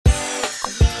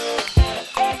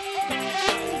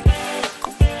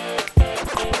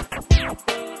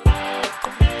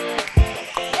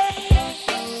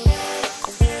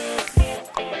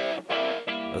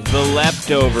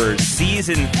Leftovers,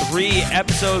 Season 3,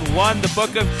 Episode 1. The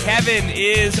Book of Kevin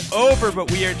is over, but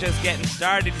we are just getting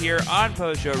started here on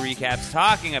Post-Show Recaps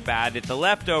talking about it. The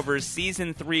Leftovers,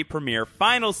 Season 3 premiere,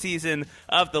 final season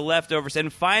of The Leftovers,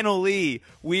 and finally,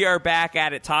 we are back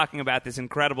at it talking about this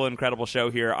incredible, incredible show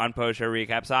here on Post-Show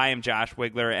Recaps. I am Josh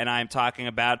Wigler, and I am talking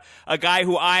about a guy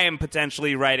who I am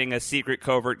potentially writing a secret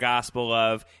covert gospel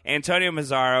of, Antonio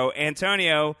Mazzaro.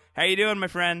 Antonio, how you doing, my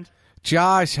friend?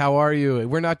 Josh, how are you?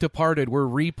 We're not departed. We're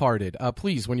reparted.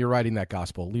 Please, when you're writing that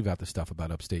gospel, leave out the stuff about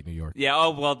upstate New York. Yeah,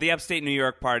 well, the upstate New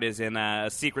York part is in a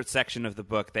secret section of the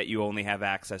book that you only have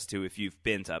access to if you've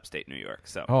been to upstate New York.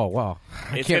 So, oh, wow.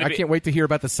 I can't wait to hear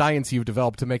about the science you've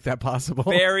developed to make that possible.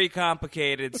 Very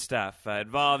complicated stuff.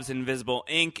 Involves invisible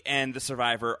ink and the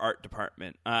Survivor art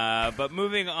department. But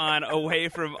moving on away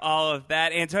from all of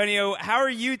that, Antonio, how are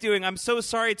you doing? I'm so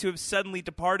sorry to have suddenly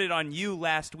departed on you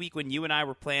last week when you and I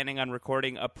were planning on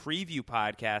recording a preview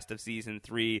podcast of Season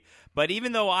 3. But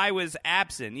even though I was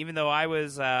absent, even though I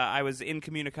was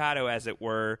incommunicado, as it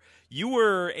were, you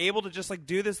were able to just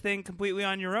do this thing completely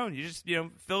on your own. You just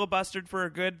filibustered for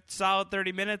a good solid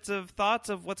 30 minutes of thoughts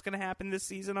of what's going to happen this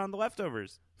season on The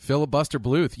Leftovers. Filibuster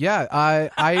Bluth. Yeah, I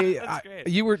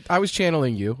was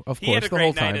channeling you, of course, the whole time. He had a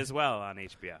great night as well on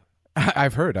HBO.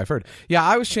 I've heard. Yeah,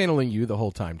 I was channeling you the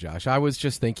whole time, Josh. I was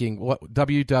just thinking, what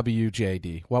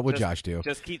WWJD? What would Josh do?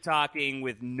 Just keep talking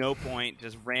with no point,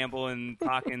 just ramble and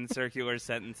talk in circular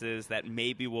sentences that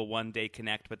maybe will one day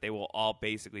connect, but they will all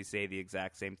basically say the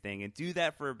exact same thing. And do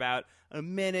that for about a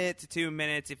minute to 2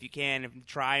 minutes if you can.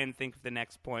 Try and think of the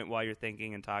next point while you're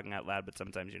thinking and talking out loud, but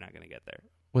sometimes you're not going to get there.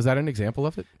 Was that an example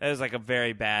of it? That was a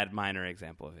very bad minor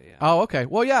example of it, yeah. Oh, okay.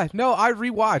 Well, yeah. No, I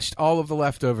rewatched all of The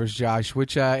Leftovers, Josh,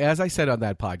 which, as I said on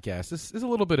that podcast, this is a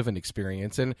little bit of an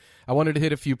experience, and I wanted to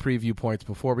hit a few preview points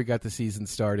before we got the season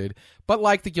started. But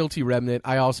like The Guilty Remnant,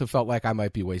 I also felt like I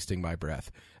might be wasting my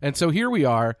breath. And so here we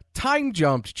are. Time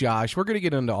jumped, Josh. We're going to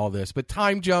get into all this, but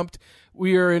time jumped.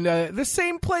 We are in the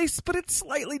same place, but it's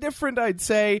slightly different, I'd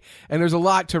say. And there's a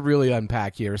lot to really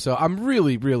unpack here. So I'm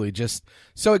really, really just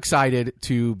so excited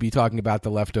to be talking about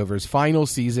The Leftovers final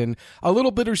season. A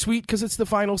little bittersweet because it's the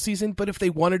final season, but if they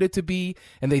wanted it to be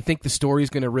and they think the story's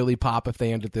going to really pop if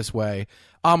they end it this way,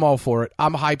 I'm all for it.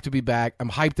 I'm hyped to be back. I'm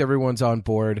hyped everyone's on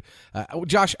board.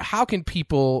 Josh, how can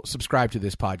people subscribe to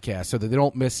this podcast so that they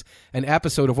don't miss an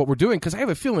episode of what we're doing? Because I have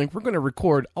a feeling we're going to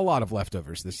record a lot of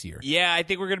Leftovers this year. Yeah, I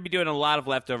think we're going to be doing a lot of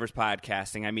Leftovers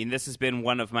podcasting. I mean, this has been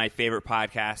one of my favorite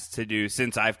podcasts to do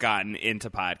since I've gotten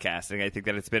into podcasting. I think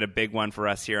that it's been a big one for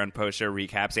us here on Post Show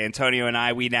Recaps. Antonio and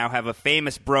I, we now have a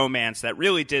famous bromance that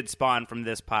really did spawn from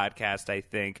this podcast, I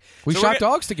think. We shot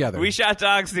dogs together. We shot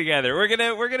dogs together. We're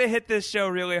gonna hit this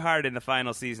show really hard in the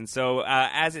final season. So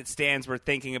as it stands, we're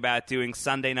thinking about doing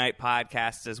Sunday night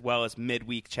podcasts as well as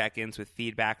midweek check-ins with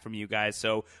feedback from you guys.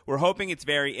 So we're hoping it's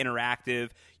very interactive.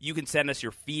 You can send us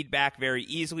your feedback very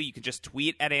easily. You can just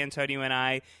tweet at Antonio and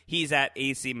I. He's at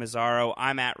AC Mazzaro.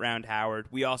 I'm at Round Howard.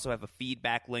 We also have a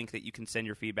feedback link that you can send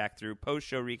your feedback through,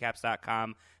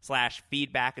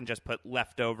 postshowrecaps.com/feedback, and just put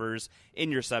Leftovers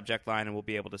in your subject line, and we'll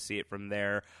be able to see it from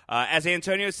there. As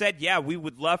Antonio said, yeah, we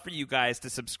would love for you guys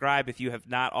to subscribe if you have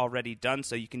not already done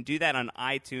so. You can do that on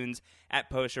iTunes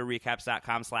at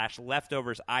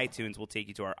postshowrecaps.com/leftovers. iTunes will take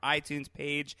you to our iTunes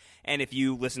page, and if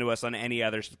you listen to us on any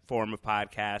other form of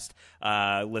podcast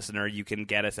listener, you can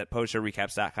get us at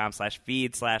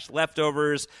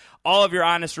postshowrecaps.com/feed/leftovers. All of your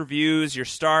honest reviews, your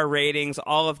star ratings,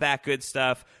 all of that good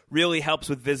stuff really helps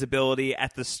with visibility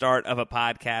at the start of a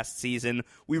podcast season.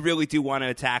 We really do want to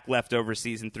attack Leftovers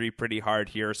Season 3 pretty hard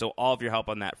here, so all of your help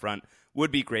on that front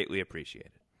would be greatly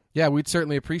appreciated. Yeah, we'd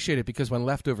certainly appreciate it because when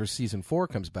Leftovers Season 4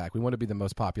 comes back, we want to be the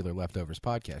most popular Leftovers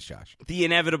podcast, Josh. The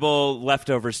inevitable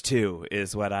Leftovers 2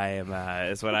 is what I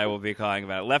will be calling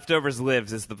about. Leftovers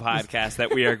Lives is the podcast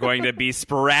that we are going to be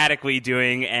sporadically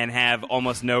doing and have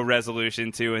almost no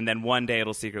resolution to, and then one day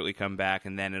it'll secretly come back,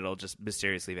 and then it'll just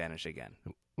mysteriously vanish again.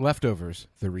 Leftovers,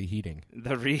 the reheating.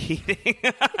 The reheating.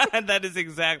 That is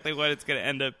exactly what it's going to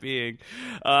end up being.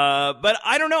 But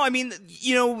I don't know. I mean,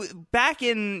 back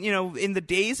in the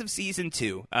days of Season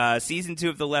 2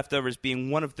 of The Leftovers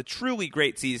being one of the truly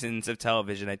great seasons of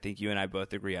television, I think you and I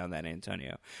both agree on that,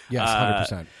 Antonio. Yes,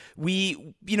 100%.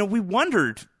 We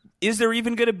wondered is there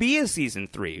even going to be a season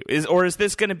 3? Or is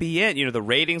this going to be it? You know, the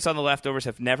ratings on The Leftovers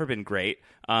have never been great.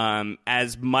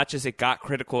 As much as it got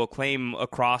critical acclaim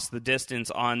across the distance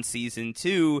on season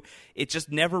 2, it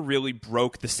just never really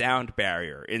broke the sound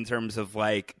barrier in terms of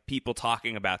like people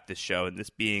talking about this show and this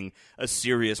being a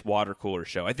serious water cooler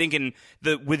show. I think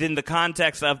within the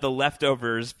context of The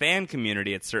Leftovers fan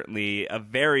community, it's certainly a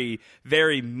very,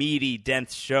 very meaty,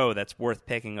 dense show that's worth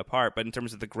picking apart. But in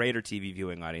terms of the greater TV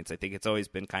viewing audience, I think it's always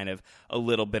been kind of a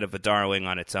little bit of a darling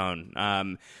on its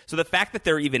own. So the fact that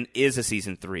there even is a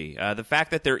season 3, the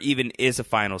fact that there even is a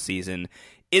final season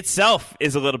itself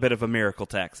is a little bit of a miracle,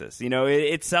 Texas. You know, it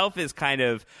itself is kind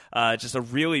of just a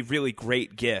really, really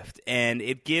great gift, and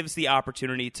it gives the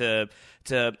opportunity to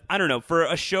I don't know, for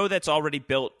a show that's already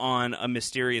built on a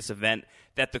mysterious event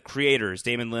that the creators,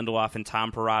 Damon Lindelof and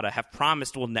Tom Perrotta, have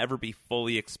promised will never be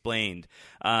fully explained.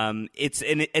 It's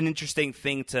an interesting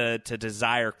thing to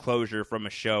desire closure from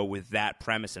a show with that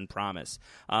premise and promise.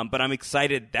 But I'm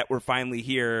excited that we're finally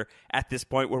here at this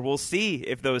point where we'll see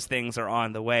if those things are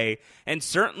on the way. And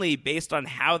certainly based on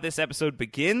how this episode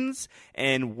begins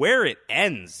and where it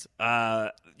ends,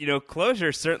 you know,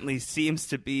 closure certainly seems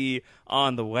to be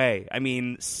on the way. I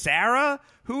mean, Sarah,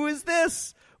 who is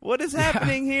this? What is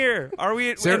happening here? Are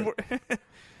we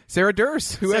Sarah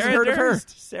Durst? Who hasn't heard of her?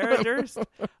 Sarah Durst.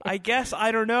 I guess,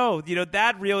 I don't know. You know,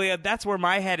 that's where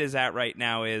my head is at right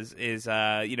now is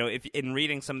you know, if in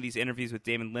reading some of these interviews with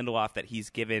Damon Lindelof that he's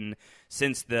given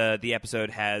since the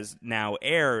episode has now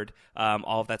aired,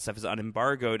 all of that stuff is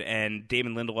unembargoed, and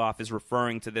Damon Lindelof is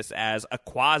referring to this as a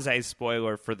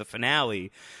quasi-spoiler for the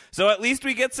finale. So at least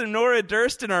we get some Nora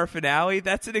Durst in our finale.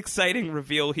 That's an exciting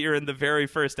reveal here in the very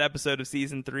first episode of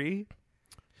season 3.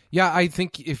 Yeah, I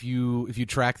think if you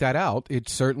track that out, it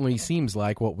certainly seems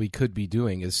like what we could be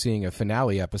doing is seeing a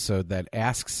finale episode that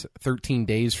asks 13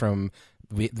 days from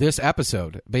this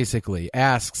episode, basically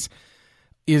asks,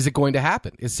 is it going to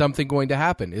happen? Is something going to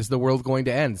happen? Is the world going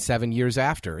to end 7 years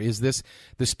after? Is this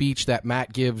the speech that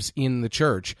Matt gives in the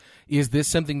church? Is this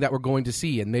something that we're going to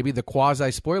see? And maybe the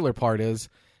quasi-spoiler part is,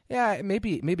 yeah,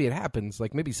 maybe it happens.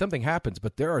 Like maybe something happens,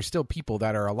 but there are still people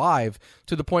that are alive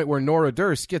to the point where Nora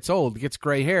Durst gets old, gets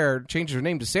gray hair, changes her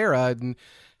name to Sarah, and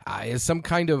is some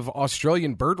kind of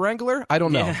Australian bird wrangler. I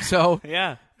don't know. Yeah. So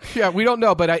yeah, we don't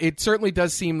know, but it certainly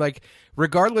does seem like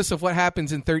regardless of what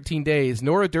happens in 13 days,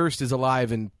 Nora Durst is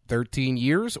alive in 13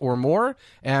 years or more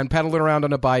and pedaling around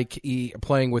on a bike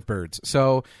playing with birds.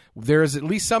 So there's at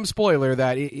least some spoiler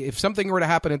that if something were to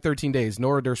happen in 13 days,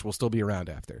 Nora Durst will still be around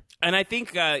after. And I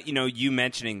think, you know, you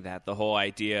mentioning that, the whole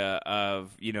idea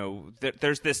of, you know,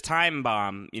 there's this time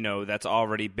bomb, you know, that's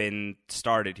already been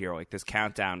started here, like this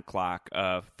countdown clock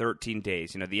of 13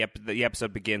 days. You know, the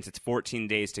episode begins, it's 14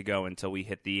 days to go until we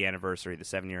hit the anniversary, the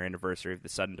 7-year anniversary of the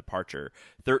sudden departure.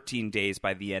 13 days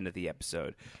by the end of the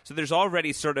episode. So there's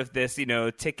already sort of this, you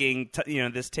know, ticking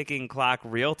clock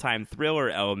real-time thriller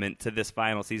element to this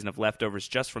final season of Leftovers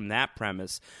just from that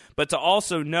premise. But to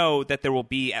also know that there will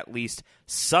be at least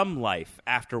some life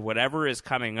after whatever is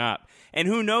coming up. And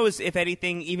who knows if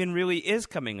anything even really is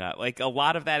coming up. Like, a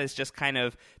lot of that is just kind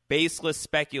of baseless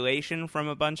speculation from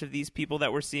a bunch of these people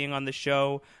that we're seeing on the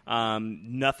show.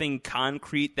 Nothing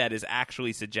concrete that is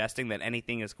actually suggesting that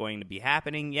anything is going to be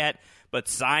happening yet, but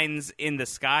signs in the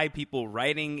sky, people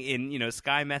writing in, you know,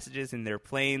 sky messages in their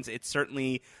planes. It's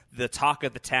certainly the talk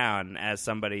of the town, as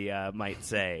somebody might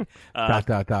say.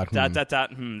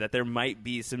 That there might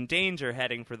be some danger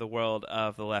heading for the world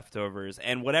of the Leftovers.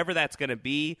 And whatever that's going to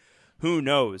be, who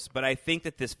knows? But I think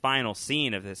that this final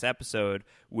scene of this episode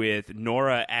with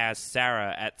Nora as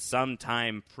Sarah at some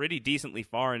time pretty decently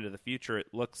far into the future,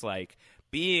 it looks like,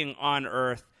 being on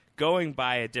Earth, going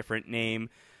by a different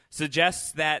name,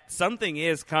 suggests that something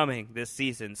is coming this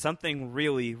season. Something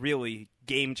really, really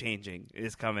game-changing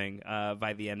is coming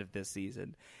by the end of this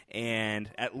season. And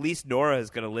at least Nora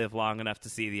is going to live long enough to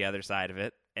see the other side of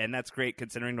it. And that's great,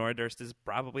 considering Nora Durst is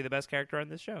probably the best character on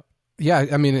this show. Yeah,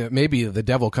 I mean, maybe the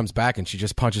devil comes back and she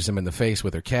just punches him in the face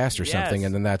with her cast or something,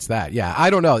 and then that's that. Yeah, I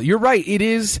don't know. You're right. It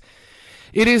is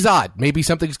odd. Maybe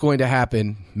something's going to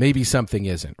happen. Maybe something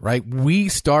isn't, right? We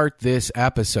start this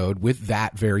episode with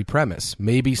that very premise.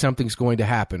 Maybe something's going to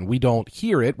happen. We don't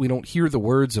hear it. We don't hear the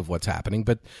words of what's happening,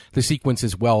 but the sequence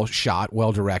is well shot,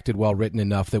 well directed, well written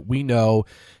enough that we know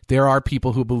there are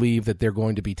people who believe that they're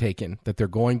going to be taken, that they're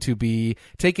going to be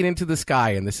taken into the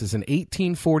sky, and this is in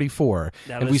 1844.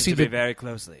 Now and listen to me very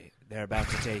closely. They're about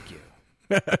to take you.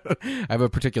 I have a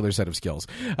particular set of skills.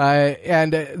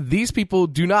 And these people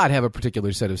do not have a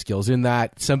particular set of skills in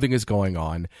that something is going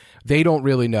on. They don't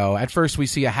really know. At first, we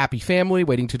see a happy family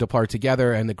waiting to depart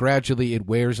together, and gradually it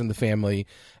wears in the family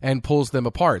and pulls them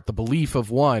apart. The belief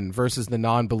of one versus the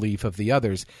non-belief of the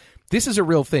others. This is a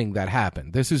real thing that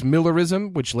happened. This is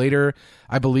Millerism, which later,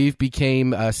 I believe,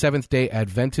 became Seventh-day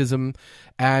Adventism.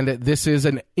 And this is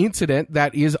an incident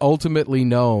that is ultimately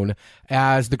known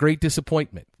as the Great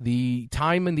Disappointment. The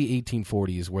time in the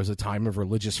 1840s was a time of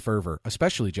religious fervor,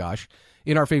 especially, Josh,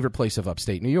 in our favorite place of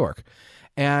upstate New York.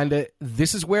 And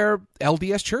this is where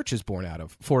LDS Church is born out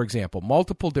of. For example,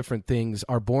 multiple different things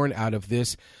are born out of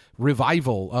this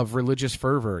revival of religious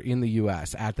fervor in the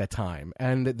U.S. at that time.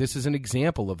 And this is an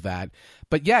example of that.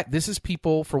 But yet, this is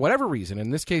people, for whatever reason,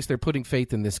 in this case, they're putting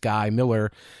faith in this guy,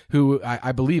 Miller, who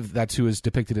I believe that's who is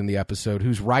depicted in the episode,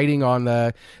 who's writing on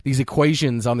these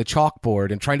equations on the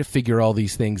chalkboard and trying to figure all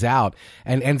these things out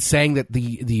and saying that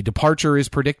the departure is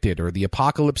predicted or the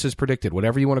apocalypse is predicted,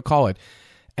 whatever you want to call it.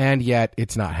 And yet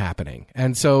it's not happening.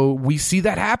 And so we see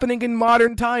that happening in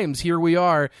modern times. Here we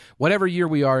are, whatever year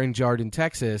we are in Jarden,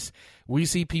 Texas, we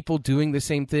see people doing the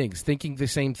same things, thinking the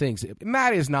same things.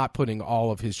 Matt is not putting all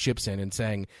of his chips in and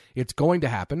saying it's going to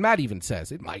happen. Matt even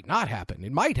says it might not happen.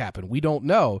 It might happen. We don't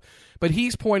know. But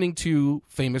he's pointing to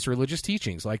famous religious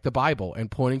teachings like the Bible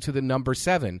and pointing to the number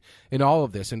 7 in all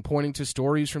of this and pointing to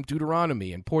stories from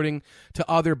Deuteronomy and pointing to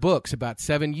other books about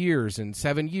 7 years and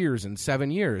 7 years and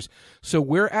 7 years. So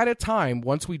we're at a time,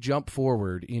 once we jump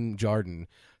forward in Jarden,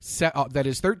 that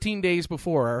is 13 days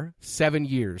before 7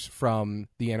 years from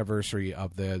the anniversary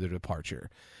of the departure.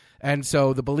 And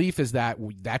so the belief is that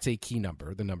that's a key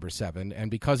number, the number 7. And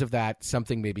because of that,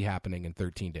 something may be happening in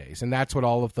 13 days. And that's what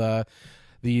all of the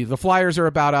flyers are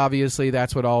about, obviously.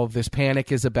 That's what all of this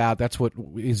panic is about. That's what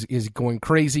is going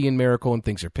crazy in Miracle, and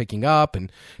things are picking up,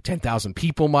 and 10,000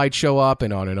 people might show up,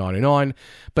 and on and on and on.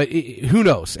 But who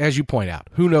knows? As you point out,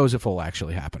 who knows if it will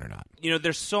actually happen or not?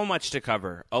 There's so much to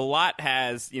cover. A lot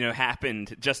has,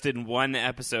 happened just in one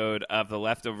episode of The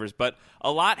Leftovers, but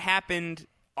a lot happened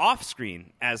off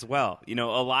screen as well. A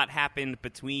lot happened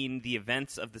between the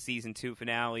events of the season 2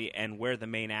 finale and where the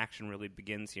main action really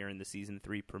begins here in the season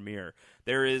 3 premiere.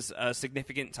 There is a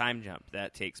significant time jump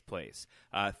that takes place.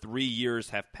 3 years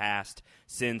have passed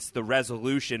since the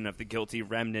resolution of the guilty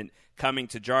remnant coming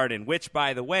to Jarden, which,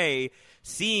 by the way,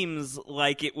 seems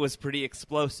like it was pretty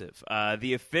explosive.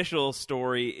 The official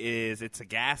story is it's a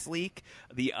gas leak.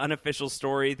 The unofficial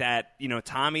story that,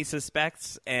 Tommy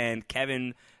suspects and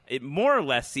Kevin, it more or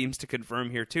less seems to confirm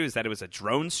here, too, is that it was a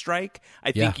drone strike.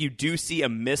 I think you do see a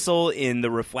missile in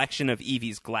the reflection of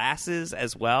Evie's glasses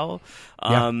as well.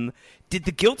 Did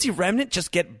the guilty remnant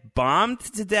just get bombed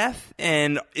to death?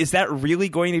 And is that really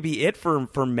going to be it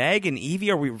for Meg and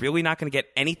Evie? Are we really not going to get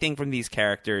anything from these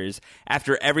characters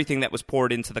after everything that was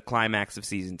poured into the climax of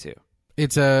season 2?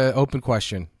 It's an open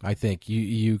question, I think.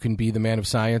 You can be the man of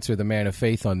science or the man of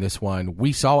faith on this one.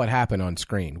 We saw it happen on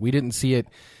screen. We didn't see it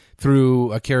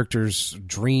through a character's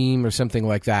dream or something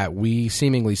like that. We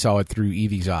seemingly saw it through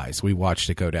Evie's eyes. We watched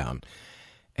it go down.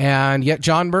 And yet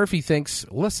John Murphy thinks,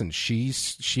 listen, she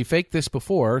faked this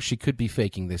before. She could be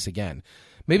faking this again.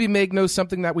 Maybe Meg knows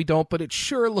something that we don't, but it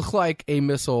sure looked like a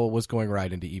missile was going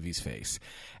right into Evie's face.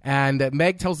 And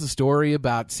Meg tells the story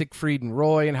about Siegfried and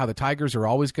Roy and how the tigers are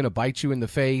always going to bite you in the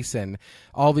face and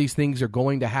all these things are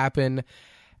going to happen.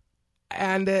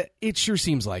 And it sure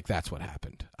seems like that's what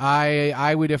happened.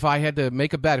 I would, if I had to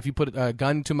make a bet, if you put a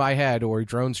gun to my head or a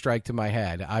drone strike to my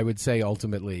head, I would say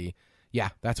ultimately, yeah,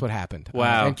 that's what happened.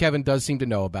 Wow. And Kevin does seem to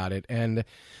know about it. And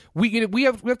we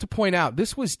have to point out,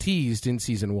 this was teased in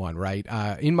season 1, right?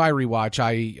 In my rewatch,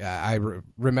 I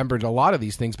remembered a lot of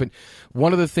these things, but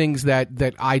one of the things that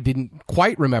I didn't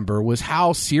quite remember was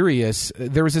how serious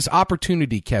there was this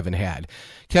opportunity Kevin had.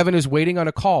 Kevin is waiting on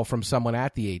a call from someone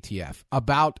at the ATF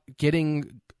about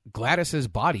getting Gladys's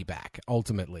body back,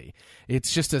 ultimately.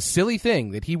 It's just a silly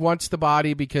thing that he wants the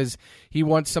body because he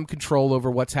wants some control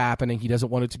over what's happening. He doesn't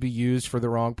want it to be used for the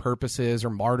wrong purposes or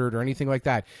martyred or anything like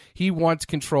that. He wants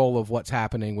control of what's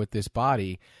happening with this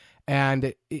body,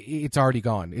 and it's already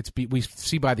gone. We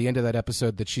see by the end of that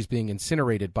episode that she's being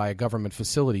incinerated by a government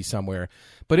facility somewhere.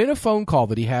 But in a phone call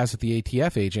that he has with the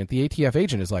ATF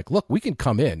agent is like, look, we can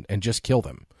come in and just kill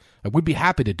them. We'd be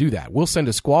happy to do that. We'll send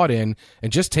a squad in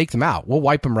and just take them out. We'll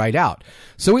wipe them right out.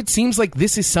 So it seems like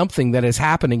this is something that is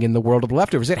happening in the world of the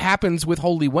Leftovers. It happens with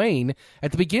Holy Wayne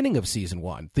at the beginning of season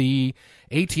 1. The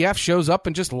ATF shows up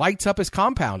and just lights up his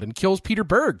compound and kills Peter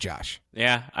Berg, Josh.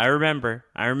 Yeah, I remember,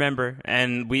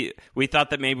 and we thought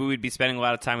that maybe we'd be spending a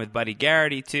lot of time with Buddy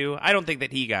Garrity too. I don't think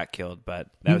that he got killed, but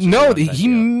that was just no, a one-time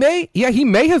he deal. he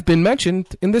may have been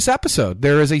mentioned in this episode.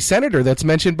 There is a senator that's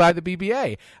mentioned by the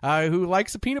BBA who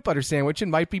likes a peanut butter sandwich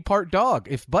and might be part dog.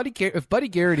 If Buddy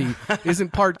Garrity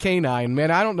isn't part canine,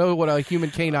 man, I don't know what a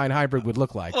human canine hybrid would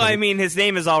look like. Well, I mean, his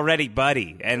name is already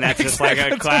Buddy, and that's just like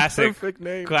a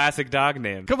classic dog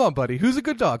name. Come on, Buddy. Who's a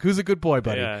good dog? Who's a good boy,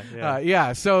 Buddy?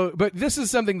 Yeah. So, but this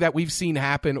is something that we've seen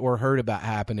happen or heard about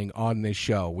happening on this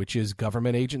show, which is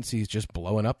government agencies just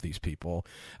blowing up these people.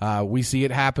 We see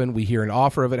it happen. We hear an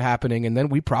offer of it happening, and then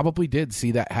we probably did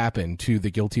see that happen to the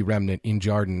guilty remnant in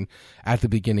Jarden at the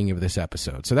beginning of this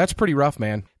episode. So that's pretty rough,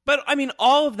 man. But I mean,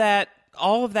 all of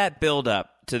that build up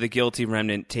to the guilty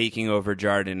remnant taking over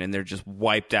Jarden, and they're just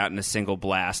wiped out in a single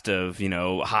blast of,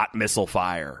 hot missile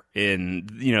fire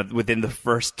within the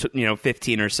first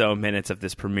 15 or so minutes of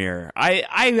this premiere.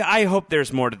 I hope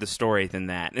there's more to the story than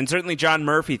that, and certainly John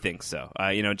Murphy thinks so.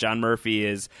 John Murphy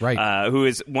is right. Who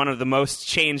is one of the most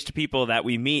changed people that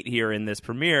we meet here in this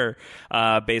premiere,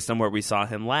 based on where we saw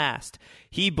him last.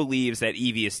 He believes that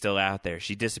Evie is still out there.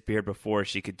 She disappeared before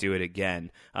she could do it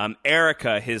again.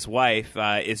 Erica, his wife,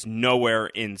 is nowhere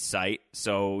in sight.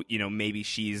 So, maybe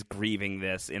she's grieving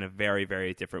this in a very,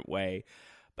 very different way.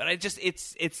 But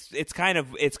it's kind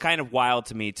of wild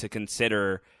to me to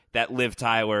consider that Liv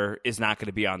Tyler is not going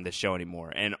to be on this show anymore,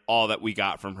 and all that we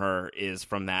got from her is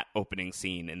from that opening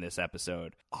scene in this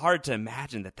episode. Hard to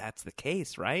imagine that that's the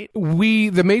case, right?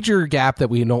 The major gap that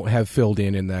we don't have filled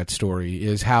in that story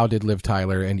is how did Liv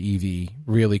Tyler and Evie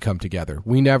really come together?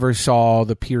 We never saw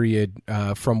the period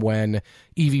from when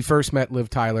Evie first met Liv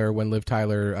Tyler, when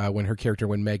her character,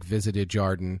 when Meg visited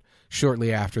Jarden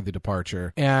shortly after the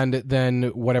departure, and then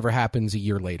whatever happens a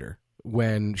year later,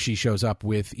 when she shows up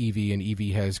with Evie, and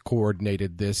Evie has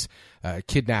coordinated this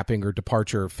kidnapping or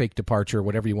departure, fake departure,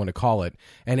 whatever you want to call it,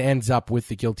 and ends up with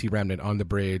the guilty remnant on the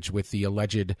bridge with the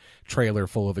alleged trailer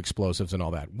full of explosives and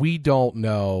all that. We don't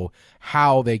know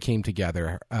how they came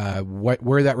together,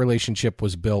 where that relationship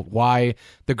was built, why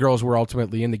the girls were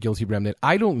ultimately in the guilty remnant.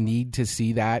 I don't need to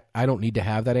see that. I don't need to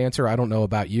have that answer. I don't know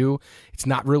about you. It's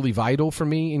not really vital for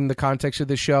me in the context of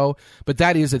this show, but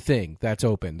that is a thing that's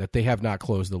open, that they have not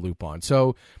closed the loop on.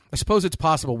 So I suppose it's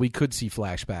possible we could see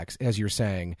flashbacks, as you're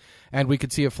saying, and we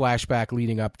could see a flashback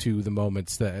leading up to the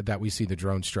moments that we see the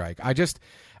drone strike.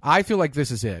 I feel like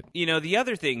this is it. The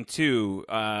other thing, too,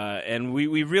 and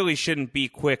we really shouldn't be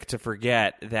quick to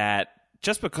forget that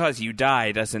just because you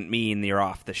die doesn't mean you're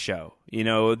off the show.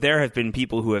 There have been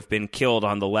people who have been killed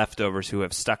on the leftovers who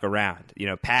have stuck around.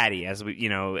 Patty,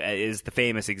 is the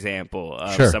famous example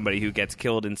of somebody who gets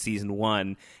killed in season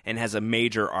 1 and has a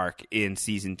major arc in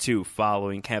season 2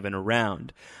 following Kevin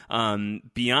around.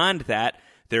 Beyond that,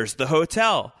 there's the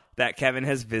hotel that Kevin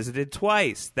has visited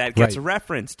twice that gets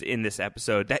referenced in this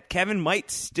episode, that Kevin might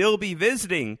still be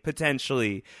visiting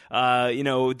potentially,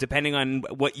 depending on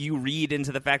what you read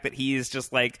into the fact that he is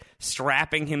just like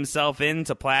strapping himself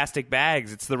into plastic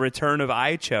bags. It's the return of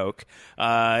iChoke,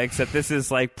 except this is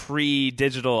like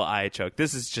pre-digital iChoke.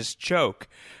 This is just choke.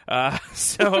 We're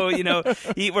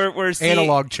seeing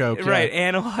analog choke, right? Yeah.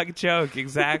 Analog choke,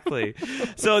 exactly.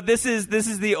 So this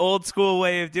is the old school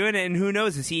way of doing it, and who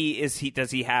knows? Does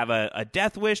he have a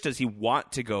death wish? Does he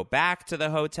want to go back to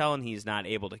the hotel and he's not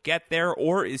able to get there,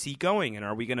 or is he going? And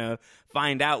are we going to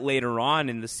find out later on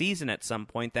in the season at some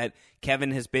point that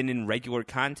Kevin has been in regular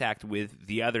contact with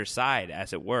the other side,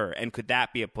 as it were? And could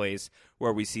that be a place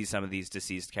where we see some of these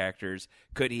deceased characters?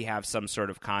 Could he have some sort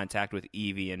of contact with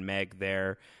Evie and Meg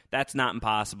there? That's not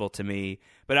impossible to me.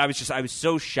 But I was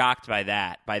so shocked by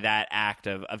that act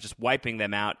of just wiping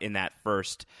them out in that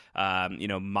first,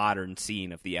 modern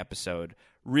scene of the episode.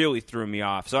 Really threw me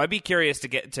off. So I'd be curious to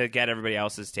get everybody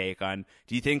else's take on,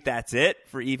 do you think that's it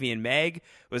for Evie and Meg?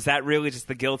 Was that really just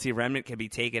the guilty remnant can be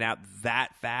taken out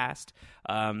that fast?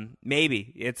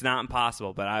 Maybe. It's not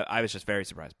impossible, but I was just very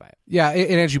surprised by it. Yeah,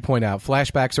 and as you point out,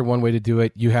 flashbacks are one way to do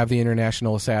it. You have the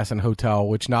International Assassin Hotel,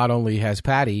 which not only has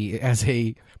Patty as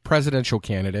a presidential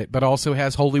candidate, but also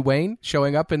has Holy Wayne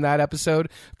showing up in that episode.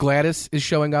 Gladys is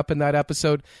showing up in that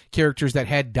episode, characters that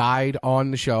had died on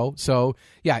the show. So,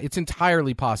 yeah, it's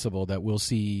entirely possible that we'll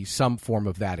see some form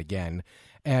of that again,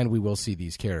 and we will see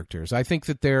these characters. I think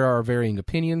that there are varying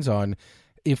opinions on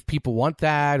if people want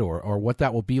that or what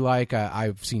that will be like.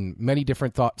 I've seen many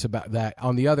different thoughts about that.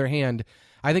 On the other hand,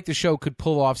 I think the show could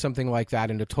pull off something like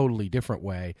that in a totally different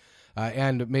way.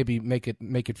 And maybe make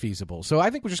it feasible. So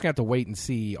I think we're just going to have to wait and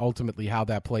see ultimately how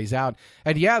that plays out.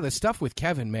 And yeah, the stuff with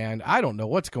Kevin, man, I don't know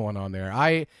what's going on there.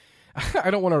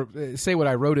 I don't want to say what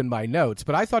I wrote in my notes,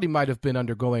 but I thought he might have been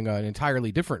undergoing an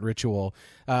entirely different ritual,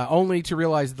 only to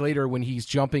realize later when he's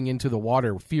jumping into the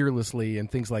water fearlessly and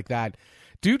things like that,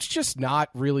 dude's just not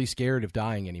really scared of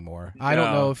dying anymore. I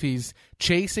don't know if he's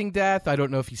chasing death. I don't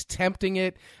know if he's tempting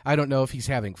it. I don't know if he's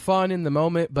having fun in the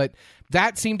moment, but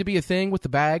that seemed to be a thing with the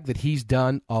bag that he's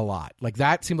done a lot. Like,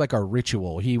 that seemed like a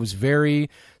ritual. He was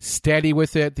very steady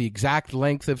with it, the exact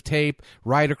length of tape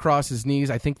right across his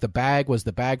knees. I think the bag was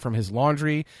the bag from his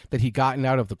laundry that he'd gotten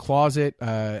out of the closet,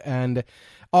 and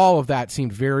all of that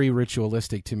seemed very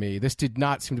ritualistic to me. This did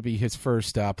not seem to be his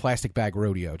first plastic bag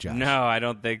rodeo, Josh. No, I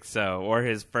don't think so. Or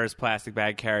his first plastic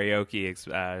bag karaoke,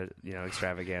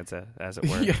 extravaganza, as it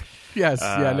were.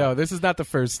 No, this is not the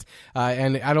first,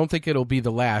 and I don't think it'll be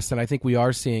the last. And I think we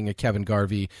are seeing a Kevin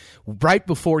Garvey right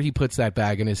before he puts that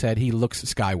bag in his head. He looks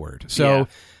skyward. So. Yeah.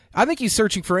 I think he's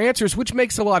searching for answers, which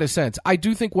makes a lot of sense. I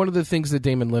do think one of the things that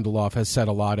Damon Lindelof has said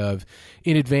a lot of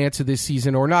in advance of this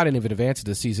season, or not in advance of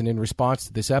this season, in response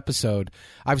to this episode,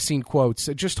 I've seen quotes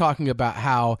just talking about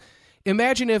how,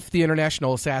 imagine if the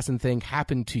international assassin thing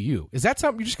happened to you. Is that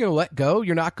something you're just going to let go?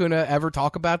 You're not going to ever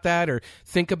talk about that or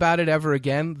think about it ever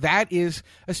again? That is,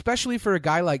 especially for a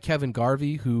guy like Kevin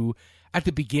Garvey, who at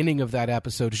the beginning of that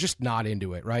episode is just not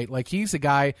into it, right? Like, he's a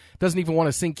guy doesn't even want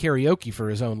to sing karaoke for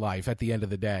his own life at the end of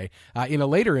the day. In a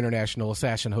later International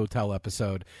Assassin Hotel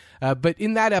episode, but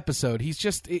in that episode, he's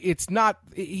just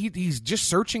he's just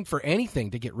searching for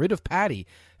anything to get rid of Patty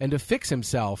and to fix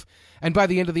himself. And by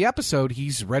the end of the episode,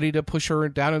 he's ready to push her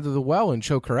down into the well and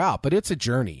choke her out. But it's a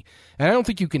journey. And I don't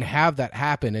think you can have that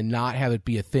happen and not have it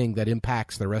be a thing that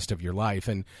impacts the rest of your life.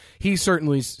 And he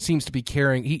certainly seems to be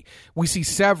carrying. We see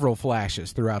several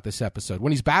flashes throughout this episode.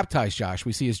 When he's baptized, Josh,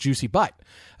 we see his juicy butt.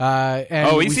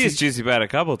 We see his juicy butt a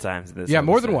couple times in this episode.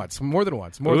 More than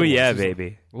once. Oh, yeah,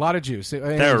 baby. A lot of juice.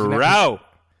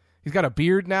 He's got a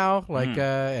beard now,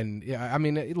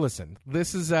 listen.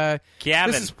 This is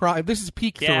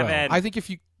peak Thoreau. I think if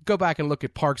you go back and look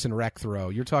at Parks and Rec Thoreau,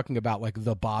 you're talking about like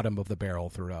the bottom of the barrel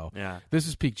Thoreau. Yeah, this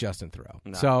is peak Justin Thoreau.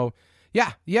 No. So.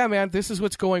 Yeah, man, this is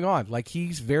what's going on. Like,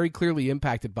 he's very clearly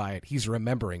impacted by it. He's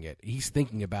remembering it. He's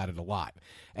thinking about it a lot.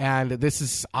 And this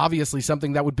is obviously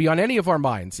something that would be on any of our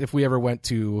minds if we ever went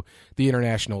to the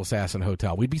International Assassin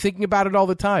Hotel. We'd be thinking about it all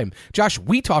the time. Josh,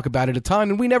 we talk about it a ton,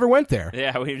 and we never went there.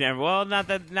 Yeah, we've never. Well,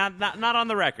 not on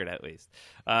the record, at least.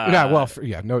 No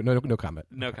comment.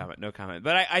 No comment.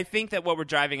 But I think that what we're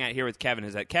driving at here with Kevin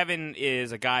is that Kevin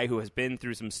is a guy who has been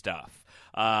through some stuff.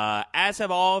 As have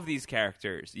all of these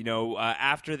characters.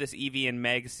 After this Evie and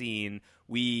Meg scene,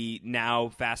 we now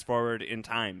fast forward in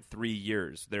time 3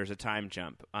 years. There's a time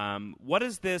jump. What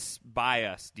does this buy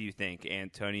us, do you think,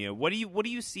 Antonio? What do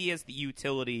you see as the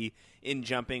utility in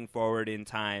jumping forward in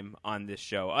time on this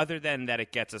show, other than that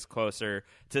it gets us closer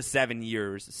to 7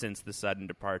 years since the sudden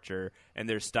departure, and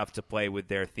there's stuff to play with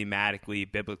there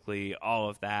thematically, biblically, all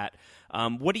of that?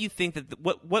 What do you think that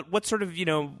what sort of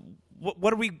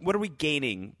What are we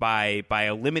gaining by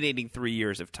eliminating 3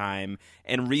 years of time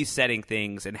and resetting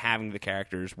things and having the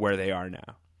characters where they are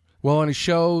now? Well, on a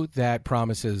show that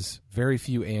promises very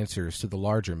few answers to the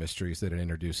larger mysteries that it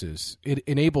introduces, it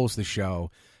enables the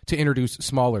show to introduce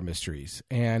smaller mysteries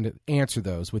and answer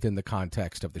those within the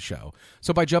context of the show.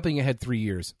 So by jumping ahead 3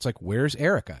 years, it's like, where's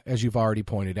Erica, as you've already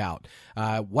pointed out?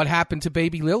 What happened to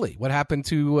baby Lily? What happened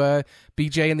to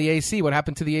BJ and the AC? What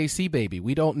happened to the AC baby?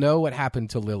 We don't know what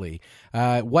happened to Lily.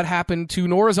 What happened to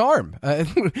Nora's arm?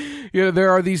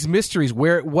 There are these mysteries.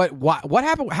 What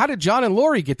happened? How did John and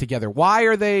Lori get together? Why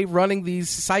are they running these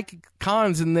psychic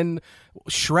cons and then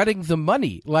shredding the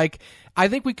money? Like, I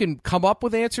think we can come up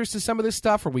with answers to some of this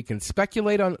stuff, or we can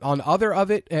speculate on other of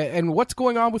it. And what's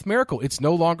going on with Miracle? It's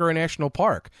no longer a national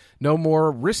park. No more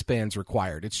wristbands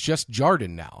required. It's just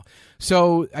Jarden now.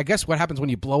 So I guess what happens when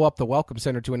you blow up the Welcome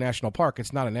Center to a national park,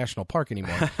 it's not a national park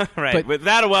anymore. Right. But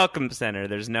without a Welcome Center,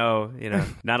 there's no,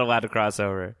 not allowed to cross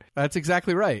over. That's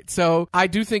exactly right. So I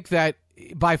do think that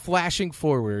by flashing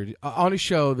forward on a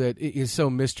show that is so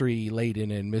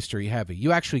mystery-laden and mystery-heavy,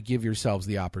 you actually give yourselves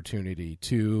the opportunity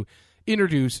to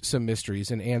introduce some mysteries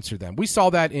and answer them. We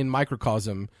saw that in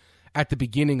Microcosm at the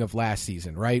beginning of last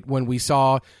season, right? When we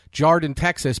saw Jarden,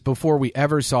 Texas, before we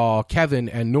ever saw Kevin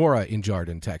and Nora in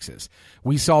Jarden, Texas.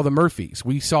 We saw the Murphys.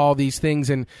 We saw these things,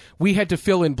 and we had to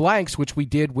fill in blanks, which we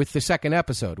did with the second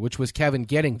episode, which was Kevin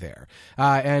getting there.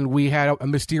 And we had a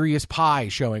mysterious pie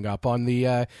showing up on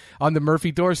the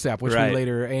Murphy doorstep, which we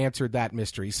later answered that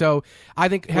mystery. So I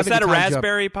think was that a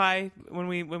raspberry pie? when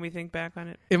we think back on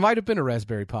it? It might have been a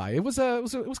Raspberry Pi. It was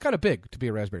kind of big to be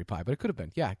a Raspberry Pi, but it could have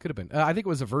been. Yeah, it could have been. I think it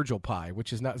was a Virgil Pi,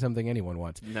 which is not something anyone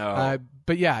wants. No.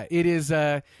 But yeah, it is.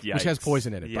 Which has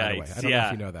poison in it, by the way. I don't know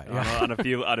if you know that. Yeah.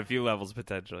 on a few levels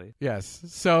potentially. Yes.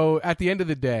 So at the end of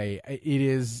the day, it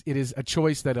is a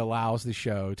choice that allows the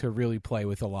show to really play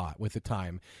with a lot with the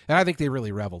time, and I think they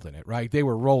really reveled in it. Right? They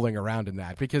were rolling around in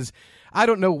that because I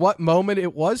don't know what moment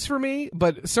it was for me,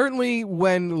 but certainly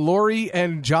when Lori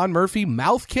and John Murphy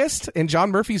mouth kissed, and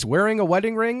John Murphy's wearing a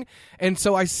wedding ring, and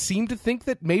so I seem to think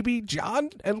that maybe John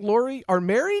and Lori are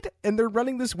married and they're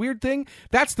running this weird thing.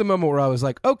 That's the moment where I was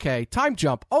like, okay, time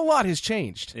jump. A lot has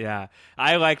changed. Yeah,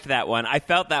 I liked that one. I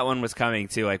felt that one was coming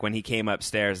too. Like when he came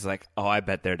upstairs, like, oh, I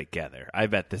bet they're together. I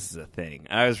bet this is a thing.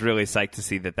 I was really psyched to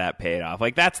see that paid off.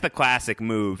 Like that's the classic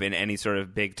move in any sort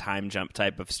of big time jump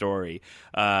type of story.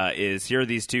 Is here are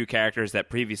these two characters that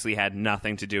previously had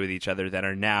nothing to do with each other that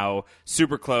are now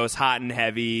super close, hot and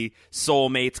heavy,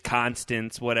 soulmates,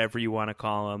 constants, whatever you want to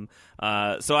call them.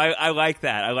 So I like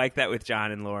that. I like that with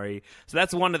John and Lori. So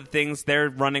that's one of the things. They're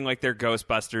running like their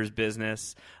Ghostbusters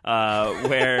business,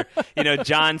 where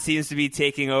John seems to be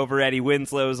taking over Eddie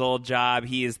Winslow's old job.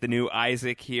 He is the new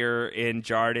Isaac here in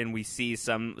Jarden. We see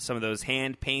some of those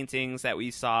hand paintings that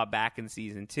we saw back in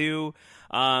season 2.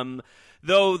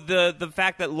 Though the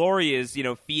fact that Lori is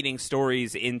feeding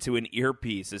stories into an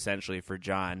earpiece essentially for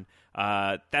John,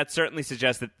 that certainly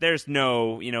suggests that there's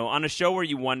no on a show where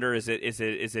you wonder is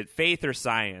it faith or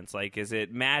science, like is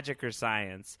it magic or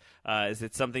science, is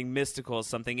it something mystical,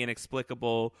 something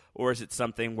inexplicable, or is it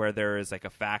something where there is like a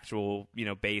factual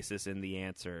basis in the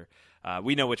answer.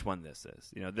 We know which one this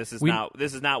is. This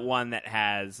is not one that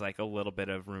has like a little bit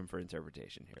of room for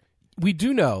interpretation here. We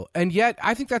do know, and yet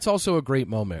I think that's also a great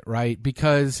moment, right?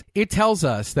 Because it tells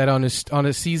us that on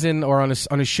a season or on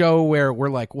a show where we're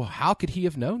like, well, how could he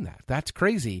have known that? That's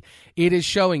crazy. It is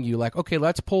showing you like, okay,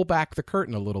 let's pull back the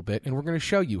curtain a little bit, and we're going to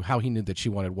show you how he knew that she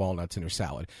wanted walnuts in her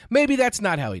salad. Maybe that's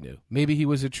not how he knew. Maybe he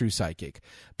was a true psychic.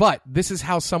 But this is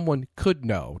how someone could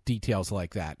know details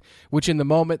like that, which in the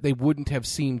moment they wouldn't have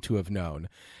seemed to have known.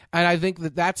 And I think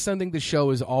that that's something the show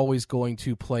is always going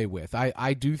to play with.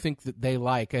 I do think that they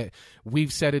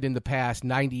we've said it in the past,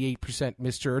 98%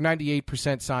 mystery, or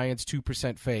 98% science,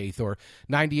 2% faith, or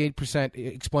 98%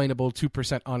 explainable,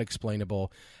 2%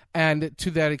 unexplainable. And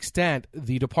to that extent,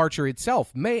 the departure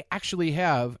itself may actually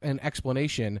have an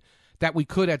explanation that we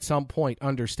could at some point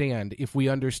understand if we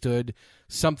understood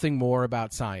something more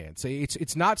about science.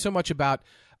 It's not so much about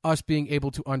us being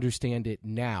able to understand it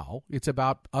now. It's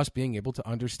about us being able to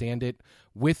understand it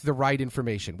with the right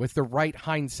information, with the right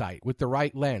hindsight, with the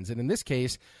right lens. And in this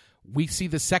case, we see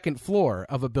the second floor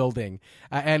of a building,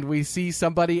 and we see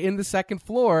somebody in the second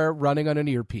floor running on an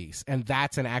earpiece, and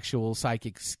that's an actual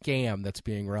psychic scam that's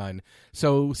being run.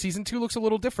 So season 2 looks a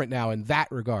little different now in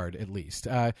that regard, at least.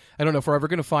 I don't know if we're ever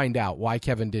going to find out why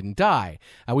Kevin didn't die.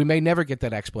 We may never get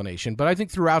that explanation, but I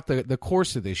think throughout the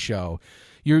course of this show,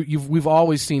 we've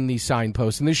always seen these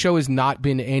signposts, and this show has not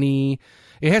been it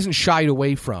hasn't shied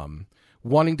away from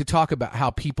wanting to talk about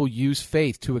how people use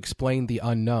faith to explain the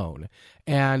unknown.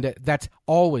 And that's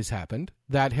always happened.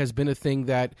 That has been a thing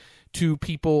that to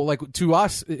people, like to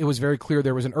us, it was very clear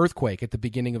there was an earthquake at the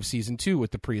beginning of season 2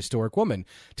 with the prehistoric woman.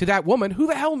 To that woman, who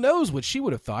the hell knows what she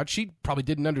would have thought? She probably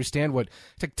didn't understand what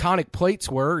tectonic plates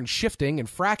were and shifting and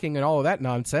fracking and all of that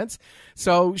nonsense.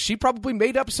 So she probably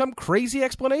made up some crazy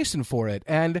explanation for it.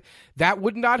 And that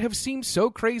would not have seemed so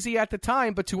crazy at the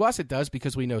time, but to us it does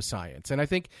because we know science. And I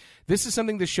think this is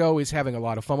something the show is having a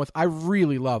lot of fun with. I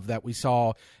really love that we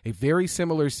saw a very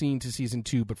similar scene to season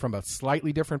 2, but from a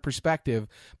slightly different perspective.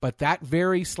 But that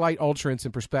very slight alterance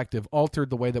in perspective altered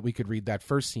the way that we could read that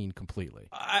first scene completely.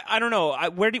 I don't know.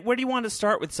 Where do you want to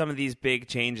start with some of these big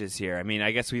changes here? I mean,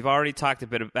 I guess we've already talked a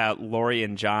bit about Lori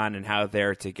and John and how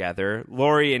they're together.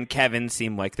 Lori and Kevin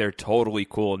seem like they're totally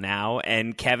cool now,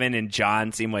 and Kevin and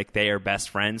John seem like they are best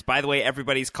friends. By the way,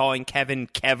 everybody's calling Kevin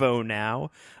Kevo now.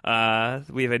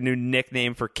 We have a new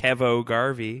nickname for Kevo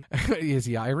Garvey. Is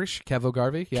he Irish? Kevo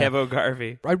Garvey? Yeah. Kevo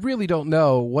Garvey. I really don't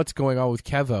know what's going on with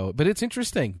Kevo, but it's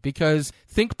interesting because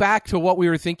think back to what we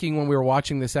were thinking when we were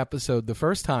watching this episode the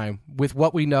first time with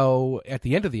what we know at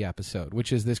the end of the episode,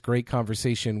 which is this great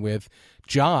conversation with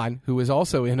John, who is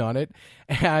also in on it,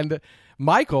 and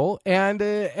Michael and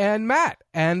Matt.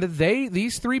 And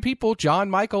these three people, John,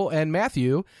 Michael, and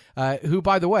Matthew, who,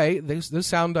 by the way, those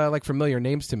sound like familiar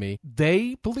names to me,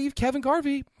 they believe Kevin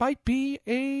Garvey might be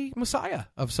a messiah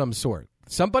of some sort,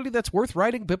 somebody that's worth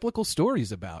writing biblical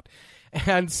stories about.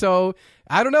 And so,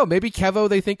 I don't know, maybe Kevo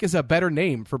they think is a better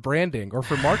name for branding or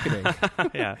for marketing.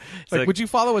 Yeah. Like, would you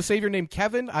follow a savior named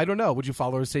Kevin? I don't know. Would you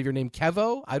follow a savior named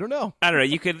Kevo? I don't know. I don't know.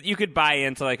 You could buy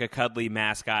into like a cuddly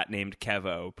mascot named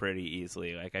Kevo pretty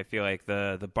easily. Like I feel like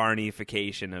the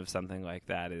Barneyfication of something like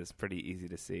that is pretty easy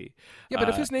to see. Yeah, but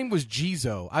if his name was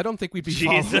Jizo, I don't think we'd be Jizo.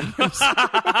 following him.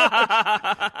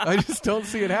 I just don't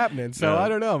see it happening. So I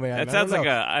don't know, man. That sounds like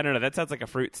that sounds like a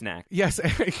fruit snack. Yes,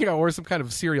 or some kind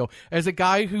of cereal. As a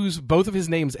guy whose both of his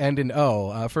names end in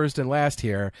O, first and last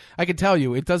here, I can tell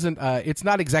you it doesn't. It's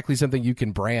not exactly something you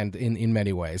can brand in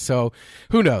many ways. So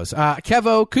who knows?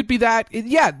 Kevo could be that.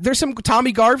 Yeah, there's some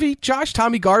Tommy Garvey. Josh,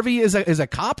 Tommy Garvey is a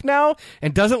cop now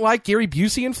and doesn't like Gary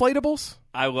Busey inflatables.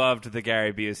 I loved the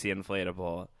Gary Busey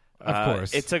inflatable. Of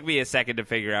course, it took me a second to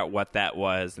figure out what that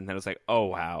was, and then it was like, oh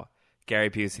wow. Gary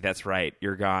Busey, that's right.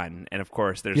 You're gone. And, of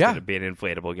course, there's going to be an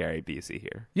inflatable Gary Busey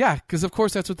here. Yeah, because, of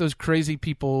course, that's what those crazy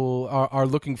people are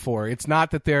looking for. It's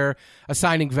not that they're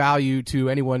assigning value to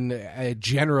anyone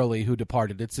generally who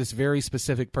departed. It's this very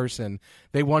specific person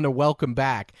they want to welcome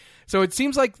back. So it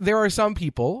seems like there are some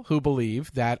people who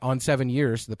believe that on 7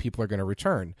 years, the people are going to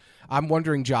return. I'm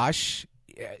wondering, Josh,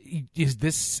 is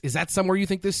that somewhere you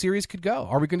think this series could go?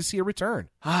 Are we going to see a return?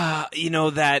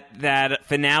 That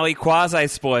finale quasi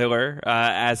spoiler,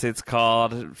 as it's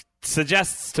called,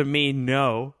 suggests to me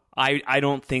no. I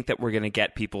don't think that we're going to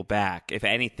get people back. If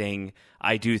anything,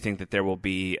 I do think that there will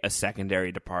be a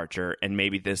secondary departure, and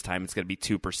maybe this time it's going to be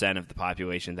 2% of the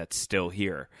population that's still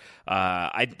here.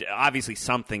 Obviously,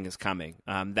 something is coming.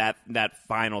 That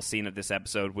final scene of this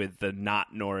episode with the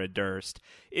not Nora Durst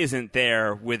isn't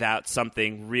there without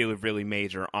something really, really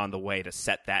major on the way to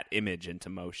set that image into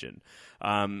motion.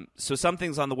 So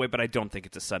something's on the way, but I don't think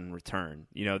it's a sudden return.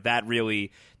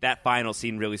 That final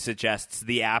scene really suggests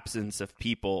the absence of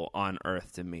people on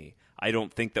Earth to me. I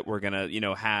don't think that we're going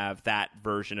to, have that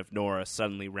version of Nora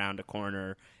suddenly round a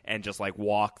corner and just like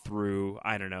walk through,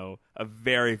 I don't know, a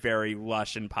very, very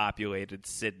lush and populated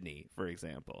Sydney, for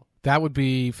example. That would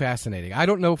be fascinating. I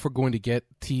don't know if we're going to get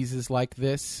teases like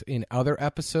this in other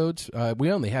episodes.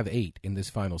 We only have 8 in this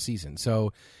final season.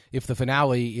 So if the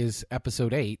finale is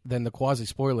episode 8, then the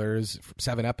quasi-spoiler is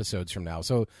 7 episodes from now.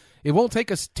 So it won't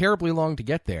take us terribly long to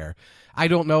get there. I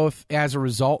don't know if, as a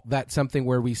result, that's something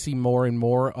where we see more and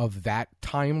more of that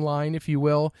timeline, if you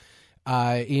will,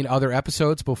 in other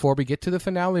episodes before we get to the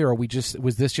finale, or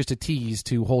was this just a tease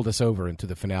to hold us over into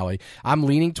the finale? I'm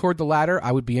leaning toward the latter.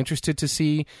 I would be interested to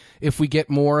see if we get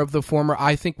more of the former.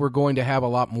 I think we're going to have a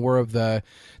lot more of the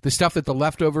stuff that the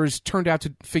leftovers turned out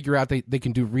to figure out they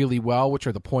can do really well, which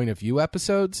are the point of view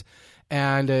episodes.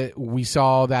 And we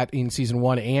saw that in season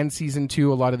 1 and season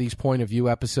 2, a lot of these point of view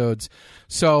episodes.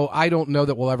 So I don't know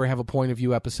that we'll ever have a point of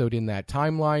view episode in that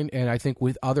timeline. And I think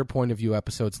with other point of view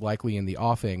episodes likely in the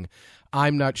offing,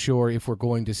 I'm not sure if we're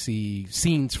going to see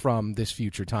scenes from this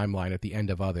future timeline at the end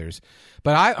of others.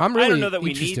 But I'm really I don't know that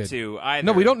interested. We need to either.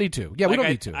 No, we don't need to. Yeah, we don't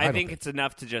need to. I think it's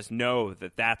enough to just know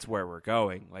that that's where we're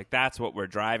going. Like that's what we're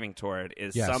driving toward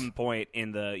is some point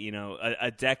in the,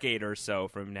 a decade or so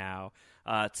from now.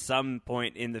 At some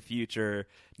point in the future,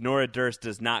 Nora Durst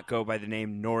does not go by the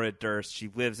name Nora Durst.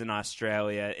 She lives in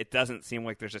Australia. It doesn't seem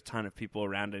like there's a ton of people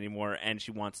around anymore, and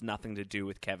she wants nothing to do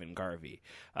with Kevin Garvey.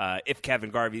 If Kevin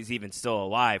Garvey is even still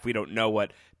alive, we don't know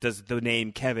does the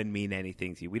name Kevin mean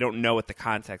anything to you. We don't know what the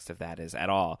context of that is at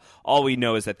all. All we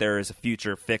know is that there is a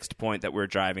future fixed point that we're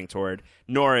driving toward.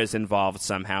 Nora is involved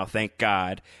somehow, thank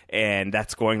God, and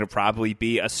that's going to probably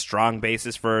be a strong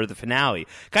basis for the finale.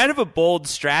 Kind of a bold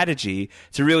strategy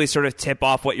to really sort of tip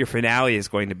off what your finale is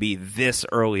going to be this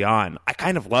early on. I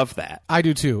kind of love that. I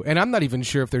do too. And I'm not even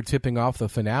sure if they're tipping off the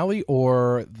finale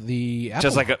or the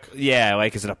epilogue.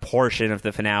 Just is it a portion of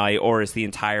the finale or is the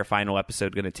entire final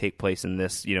episode going to take place in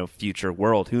this, future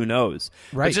world? Who knows?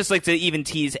 Right. But just like to even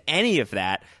tease any of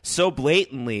that so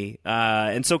blatantly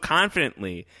and so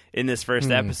confidently in this first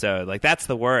episode. Like that's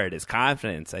the word, is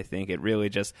confidence. I think it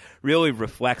really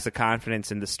reflects a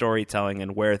confidence in the storytelling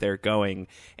and where they're going.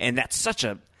 And that's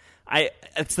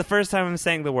it's the first time I'm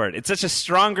saying the word. It's such a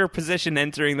stronger position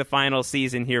entering the final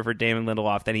season here for Damon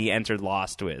Lindelof than he entered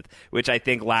Lost with, which I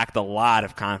think lacked a lot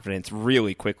of confidence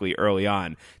really quickly early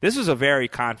on. This was a very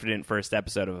confident first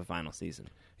episode of a final season.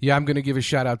 Yeah, I'm going to give a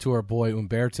shout out to our boy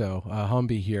Umberto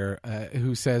Humby here,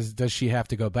 who says, does she have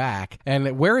to go back?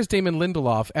 And where has Damon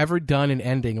Lindelof ever done an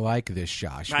ending like this,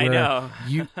 Josh? I know.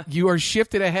 you are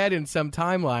shifted ahead in some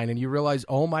timeline and you realize,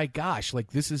 oh my gosh,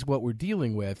 like this is what we're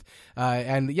dealing with.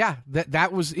 And yeah,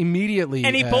 that was immediately...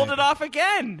 And he pulled it off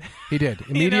again. He did.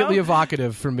 Immediately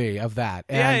evocative for me of that.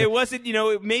 And yeah, it wasn't,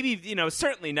 maybe,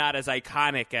 certainly not as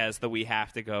iconic as the we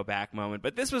have to go back moment,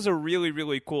 but this was a really,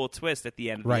 really cool twist at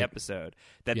the end of the episode.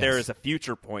 That there is a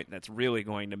future point that's really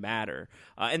going to matter.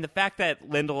 And the fact that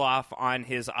Lindelof on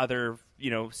his other,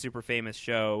 super famous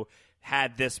show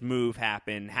had this move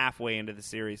happen halfway into the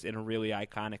series in a really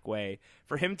iconic way,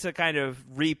 for him to kind of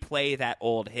replay that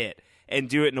old hit and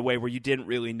do it in a way where you didn't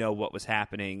really know what was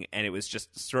happening and it was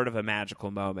just sort of a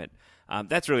magical moment.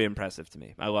 That's really impressive to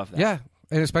me. I love that. Yeah.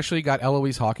 And especially got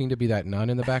Eloise Hawking to be that nun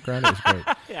in the background. It was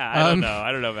great. Yeah, I don't know.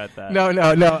 I don't know about that. No.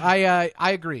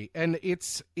 I agree. And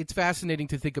it's fascinating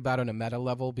to think about on a meta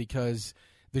level because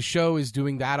the show is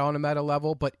doing that on a meta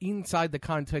level, but inside the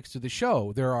context of the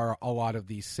show, there are a lot of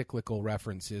these cyclical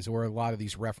references or a lot of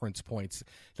these reference points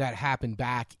that happen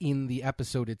back in the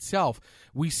episode itself.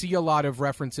 We see a lot of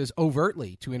references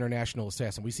overtly to International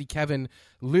Assassin. We see Kevin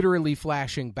literally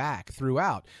flashing back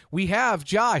throughout. We have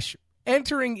Josh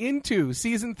entering into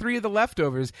season 3 of The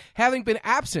Leftovers, having been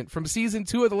absent from season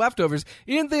 2 of The Leftovers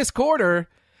in this quarter,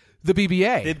 the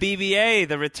BBA. The BBA,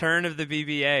 the return of the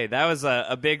BBA. That was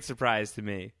a big surprise to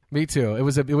me. Me too. It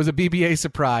was a BBA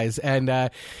surprise.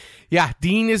 And yeah,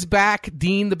 Dean is back.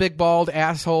 Dean, the big bald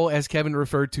asshole, as Kevin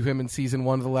referred to him in season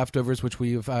 1 of The Leftovers, which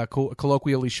we've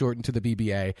colloquially shortened to the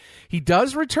BBA. He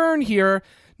does return here.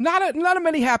 Not a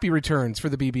many happy returns for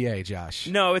the BBA, Josh.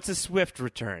 No, it's a swift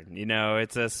return.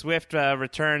 It's a swift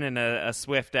return and a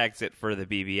swift exit for the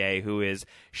BBA, who is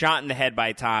shot in the head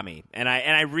by Tommy. And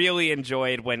I really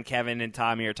enjoyed when Kevin and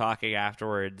Tommy are talking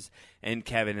afterwards, and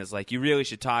Kevin is like, "You really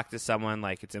should talk to someone.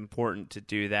 Like, it's important to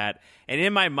do that." And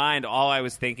in my mind, all I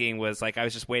was thinking was like, I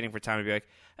was just waiting for Tommy to be like,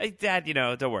 "Hey, Dad,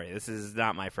 don't worry. This is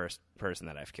not my first person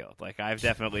that I've killed. Like, I've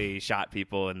definitely shot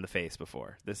people in the face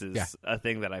before. This is a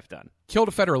thing that I've done." Killed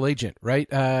a federal agent, right?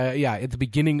 At the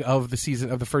beginning of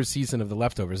the first season of The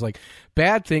Leftovers. Like,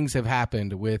 bad things have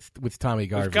happened with Tommy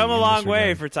Garvey. We've come a long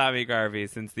way for Tommy Garvey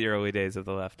since the early days of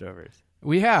The Leftovers.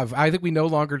 We have. I think we no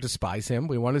longer despise him.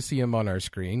 We want to see him on our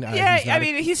screen.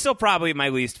 He's still probably my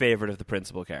least favorite of the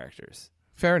principal characters.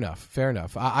 Fair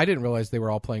enough. I didn't realize they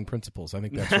were all playing principals. I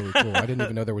think that's really cool. I didn't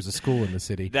even know there was a school in the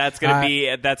city. That's gonna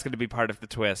be part of the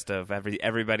twist of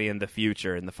everybody in the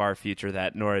future, in the far future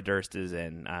that Nora Durst is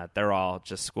in. They're all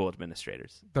just school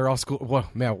administrators. They're all school.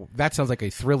 Well, man, that sounds like a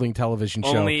thrilling television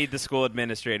show. Only the school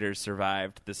administrators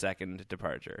survived the second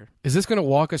departure. Is this going to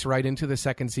walk us right into the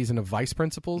second season of Vice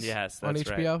Principals? Yes, that's on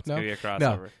HBO. Right. It's gonna be a crossover.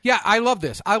 No. Yeah, I love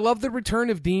this. I love the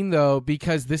return of Dean though,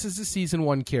 because this is a season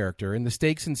 1 character, and the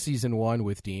stakes in season 1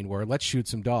 with Dean were let's shoot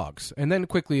some dogs, and then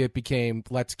quickly it became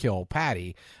let's kill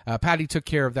Patty. Patty took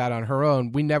care of that on her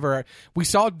own. We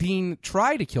saw Dean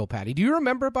try to kill Patty. Do you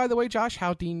remember, by the way, Josh,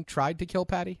 how Dean tried to kill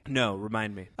Patty? No,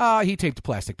 remind me. He taped a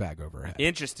plastic bag over her head.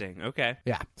 Interesting. Okay.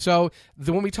 Yeah. So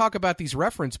when we talk about these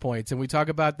reference points and we talk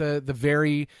about the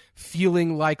very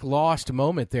feeling like lost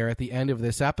moment there at the end of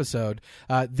this episode,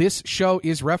 this show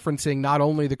is referencing not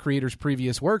only the creator's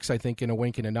previous works, I think in a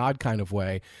wink and a nod kind of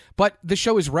way, but the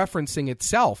show is referencing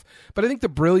itself. But I think the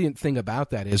brilliant thing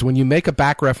about that is when you make a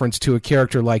back reference to a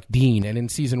character like Dean, and in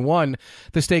season 1,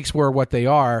 the stakes were what they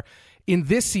are. In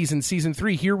this season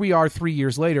 3, here we are 3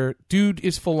 years later, dude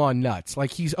is full on nuts.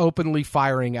 Like, he's openly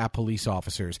firing at police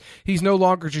officers. He's no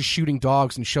longer just shooting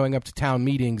dogs and showing up to town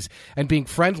meetings and being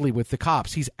friendly with the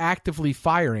cops. He's actively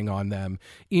firing on them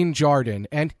in Jarden,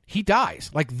 and he dies.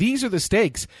 Like, these are the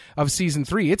stakes of season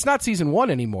 3. It's not season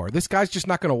 1 anymore. This guy's just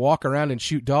not going to walk around and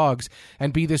shoot dogs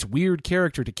and be this weird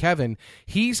character to Kevin.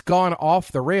 He's gone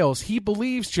off the rails. He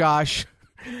believes, Josh...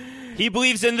 He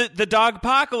believes in the dog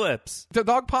apocalypse. The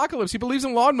dog apocalypse. He believes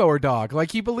in Lawnmower Dog.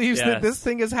 Like, he believes that this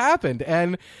thing has happened.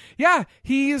 And yeah,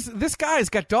 this guy's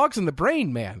got dogs in the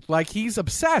brain, man. Like, he's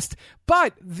obsessed.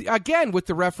 But again, with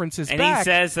the references and back, he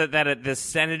says that the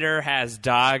senator has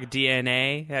dog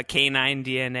DNA, canine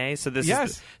DNA. So this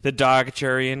is the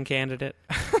Dog-Churian candidate.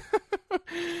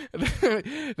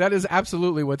 That is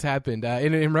absolutely what's happened.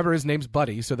 And remember, his name's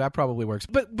Buddy, so that probably works.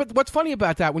 But what's funny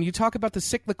about that, when you talk about the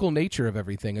cyclical nature of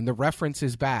everything and the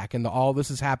references back and all this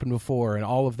has happened before and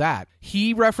all of that,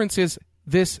 he references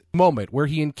this moment where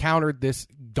he encountered this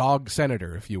dog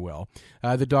senator, if you will,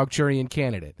 the Dog-Churian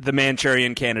candidate. The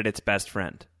Manchurian candidate's best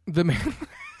friend. The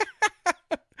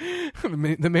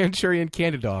Manchurian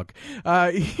Candidog.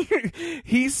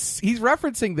 He's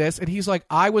referencing this, and he's like,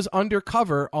 I was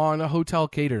undercover on a hotel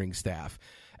catering staff.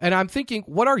 And I'm thinking,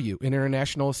 what are you, an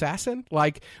international assassin?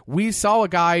 Like, we saw a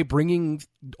guy bringing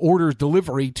orders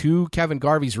delivery to Kevin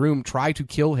Garvey's room, try to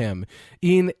kill him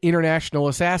in International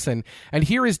Assassin. And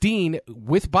here is Dean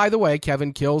with, by the way,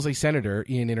 Kevin kills a senator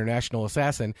in International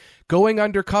Assassin, going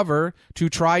undercover to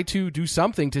try to do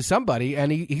something to somebody,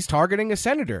 and he's targeting a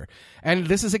senator. And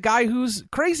this is a guy who's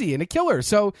crazy and a killer.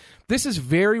 So this is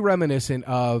very reminiscent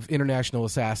of International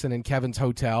Assassin and Kevin's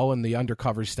hotel and the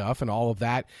undercover stuff and all of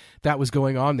that was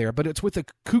going on there. But it's with a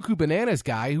Cuckoo Bananas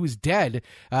guy who's dead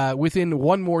within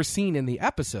one more scene in the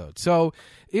episode. So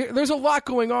there's a lot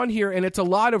going on here, and it's a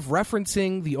lot of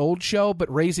referencing the old show, but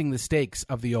raising the stakes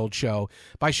of the old show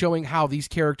by showing how these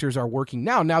characters are working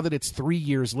now that it's 3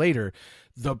 years later.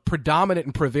 The predominant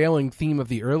and prevailing theme of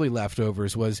the early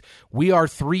Leftovers was, we are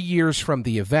 3 years from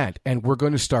the event and we're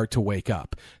going to start to wake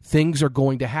up. Things are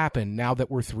going to happen now that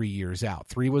we're 3 years out.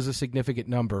 3 was a significant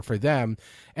number for them,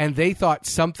 and they thought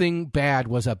something bad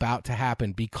was about to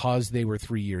happen because they were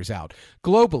 3 years out.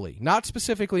 Globally, not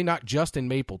specifically, not just in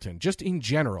Mapleton, just in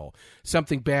general,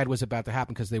 something bad was about to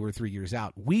happen because they were 3 years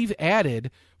out. We've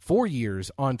added 4 years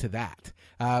onto that.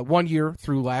 1 year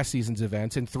through last season's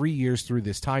events and 3 years through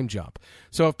this time jump.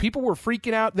 So if people were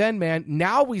freaking out then, man,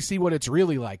 now we see what it's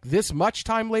really like. This much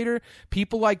time later,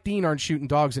 people like Dean aren't shooting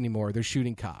dogs anymore. They're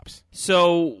shooting cops.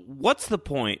 So what's the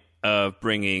point of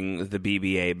bringing the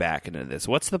BBA back into this?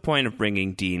 What's the point of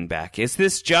bringing Dean back? Is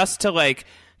this just to, like,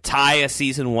 tie a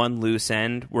season 1 loose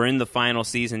end? We're in the final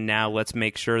season now. Let's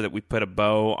make sure that we put a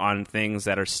bow on things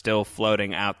that are still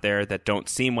floating out there that don't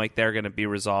seem like they're going to be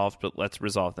resolved, but let's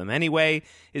resolve them anyway.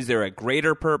 Is there a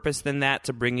greater purpose than that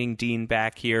to bringing Dean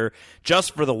back here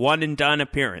just for the one and done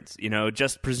appearance? You know,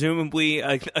 just presumably,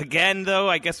 again, though,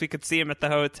 I guess we could see him at the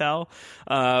hotel.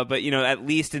 But, you know, at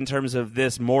least in terms of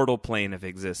this mortal plane of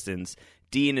existence,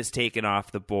 Dean is taken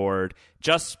off the board,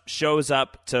 just shows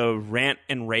up to rant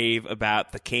and rave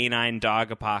about the canine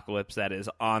dog apocalypse that is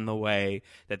on the way,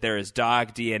 that there is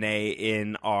dog DNA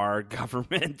in our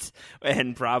government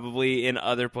and probably in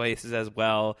other places as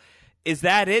well. Is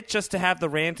that it, just to have the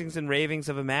rantings and ravings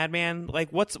of a madman? Like,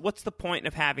 what's the point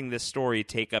of having this story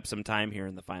take up some time here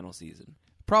in the final season?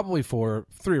 Probably for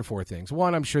 3 or 4 things.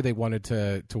 One, I'm sure they wanted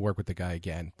to work with the guy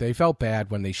again. They felt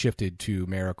bad when they shifted to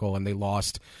Miracle and they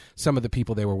lost some of the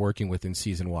people they were working with in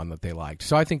season 1 that they liked.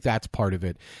 So I think that's part of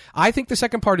it. I think the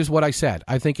second part is what I said.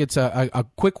 I think it's a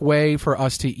quick way for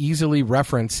us to easily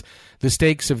reference the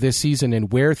stakes of this season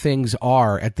and where things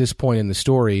are at this point in the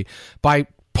story by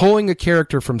pulling a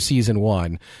character from season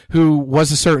 1 who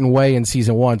was a certain way in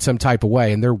season 1, some type of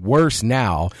way, and they're worse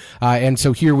now. And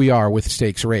so here we are with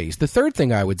stakes raised. The third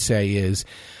thing I would say is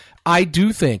I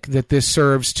do think that this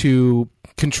serves to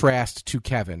contrast to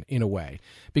Kevin in a way,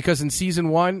 because in season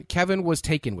 1, Kevin was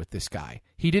taken with this guy.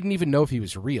 He didn't even know if he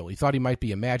was real. He thought he might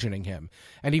be imagining him.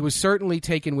 And he was certainly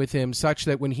taken with him such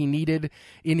that when he needed,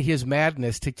 in his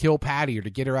madness, to kill Patty or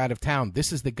to get her out of town,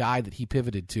 this is the guy that he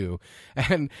pivoted to.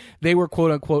 And they were,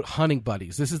 quote-unquote, hunting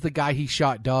buddies. This is the guy he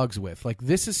shot dogs with. Like,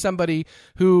 this is somebody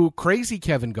who crazy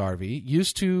Kevin Garvey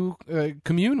used to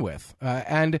commune with.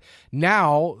 And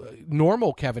now,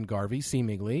 normal Kevin Garvey,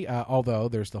 seemingly, although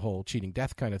there's the whole cheating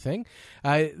death kind of thing,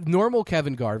 normal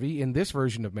Kevin Garvey, in this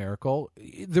version of Miracle,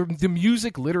 the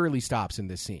music literally stops in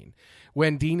this scene.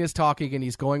 When Dean is talking and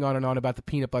he's going on and on about the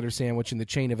peanut butter sandwich and the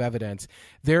chain of evidence,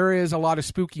 there is a lot of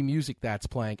spooky music that's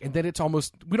playing. And then it's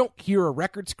almost, we don't hear a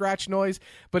record scratch noise,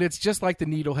 but it's just like the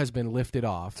needle has been lifted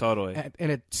off. Totally. And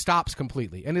it stops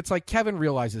completely. And it's like Kevin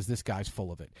realizes this guy's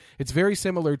full of it. It's very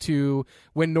similar to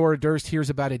when Nora Durst hears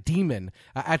about a demon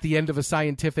at the end of a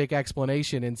scientific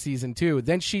explanation in season 2.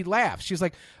 Then she laughs. She's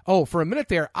like, oh, for a minute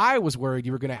there, I was worried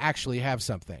you were going to actually have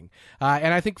something.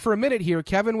 And I think for a minute here,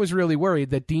 Kevin was really worried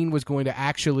that Dean was going to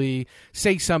actually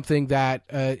say something that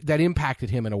impacted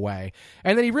him in a way.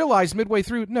 And then he realized midway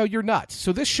through, no, you're nuts.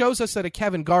 So this shows us that a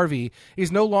Kevin Garvey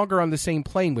is no longer on the same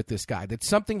plane with this guy, that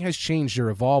something has changed or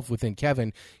evolved within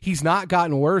Kevin. He's not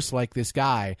gotten worse like this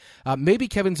guy. Maybe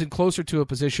Kevin's in closer to a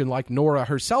position like Nora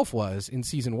herself was in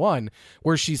season 1,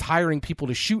 where she's hiring people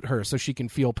to shoot her so she can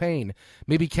feel pain.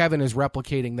 Maybe Kevin is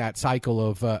replicating that cycle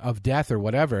of death or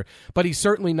whatever, but he's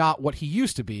certainly not what he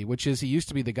used to be, which is he used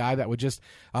to be the guy that would just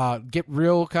get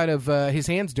real kind of his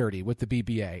hands dirty with the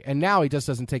BBA. And now he just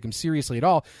doesn't take him seriously at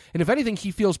all. And if anything,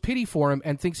 he feels pity for him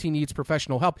and thinks he needs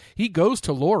professional help. He goes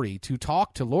to Lori to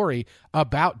talk to Lori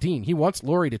about Dean. He wants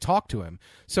Lori to talk to him.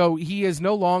 So he is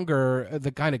no longer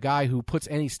the kind of guy who puts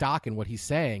any stock in what he's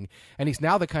saying. And he's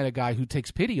now the kind of guy who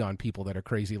takes pity on people that are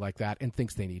crazy like that and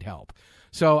thinks they need help.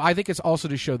 So I think it's also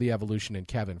to show the evolution in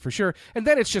Kevin, for sure. And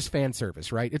then it's just fan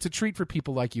service, right? It's a treat for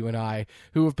people like you and I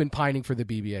who have been pining for the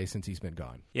BBA since he's been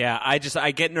gone. Yeah, I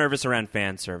get nervous around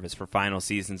fan service for final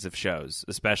seasons of shows,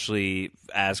 especially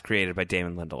as created by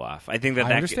Damon Lindelof. I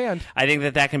understand. I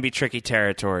think that can be tricky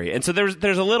territory. And so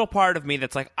there's a little part of me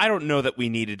that's like, I don't know that we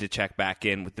needed to check back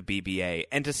in with the BBA.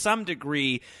 And to some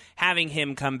degree, having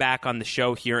him come back on the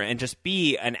show here and just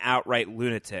be an outright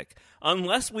lunatic,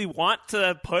 unless we want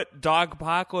to put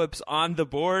Dogpocalypse on the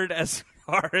board as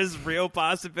far as real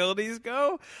possibilities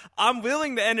go, I'm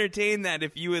willing to entertain that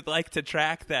if you would like to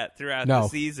track that throughout the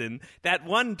season. That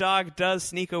one dog does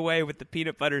sneak away with the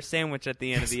peanut butter sandwich at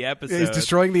the end of the episode. He's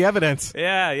destroying the evidence.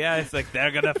 Yeah. It's like,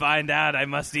 they're going to find out. I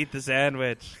must eat the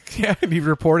sandwich. Yeah, and he's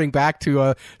reporting back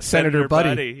to Senator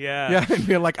Buddy. Yeah, and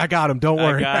being like, I got him. Don't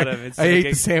worry. I got him. I ate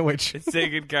the sandwich. It's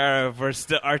taken care of.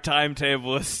 Our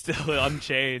timetable is still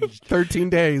unchanged. 13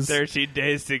 days. 13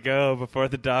 days to go before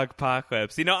the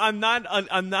Dogpocalypse.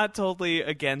 I'm not totally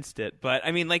against it, but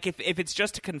I mean, like, if it's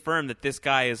just to confirm that this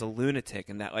guy is a lunatic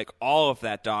and that, like, all of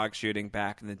that dog shooting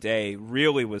back in the day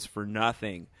really was for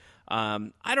nothing,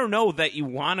 I don't know that you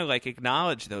want to, like,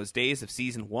 acknowledge those days of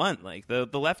season 1. Like, the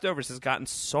Leftovers has gotten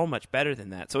so much better than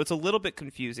that, so it's a little bit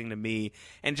confusing to me.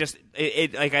 And just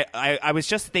I was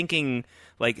just thinking,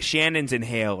 like, Shannon's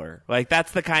inhaler. Like,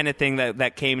 that's the kind of thing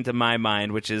that came to my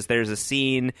mind, which is there's a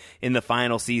scene in the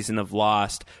final season of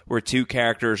Lost where two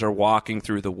characters are walking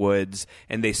through the woods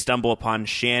and they stumble upon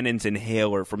Shannon's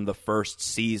inhaler from the first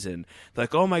season.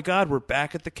 Like, oh my God, we're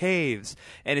back at the caves.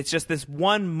 And it's just this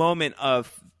one moment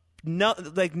of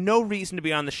no reason to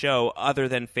be on the show other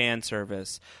than fan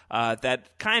service.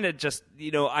 That kind of just,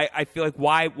 I feel like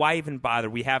why even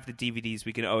bother? We have the DVDs.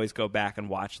 We can always go back and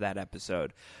watch that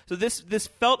episode. So this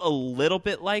felt a little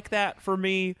bit like that for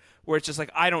me, where it's just like,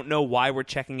 I don't know why we're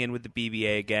checking in with the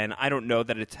BBA again. I don't know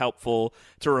that it's helpful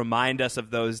to remind us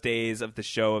of those days of the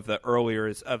show, of the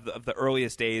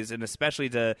earliest days, and especially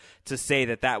to say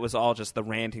that was all just the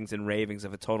rantings and ravings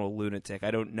of a total lunatic.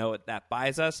 I don't know what that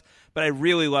buys us, but I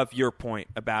really love your point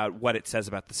about what it says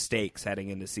about the stakes heading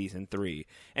into season 3,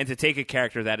 and to take a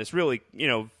character that is really,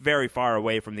 very far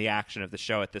away from the action of the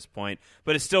show at this point,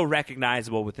 but is still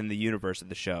recognizable within the universe of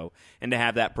the show, and to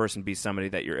have that person be somebody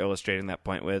that you're illustrating that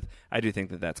point with, I do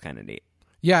think that that's kind of neat.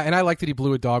 Yeah, and I like that he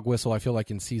blew a dog whistle. I feel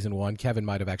like in season 1, Kevin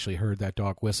might have actually heard that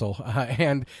dog whistle,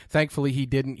 and thankfully he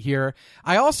didn't hear.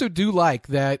 I also do like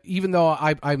that, even though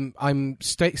I'm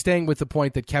staying with the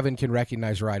point that Kevin can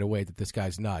recognize right away that this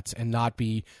guy's nuts and not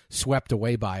be swept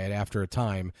away by it after a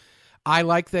time. I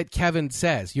like that Kevin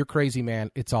says, "You're crazy,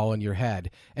 man. It's all in your head,"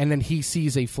 and then he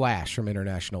sees a flash from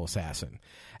International Assassin.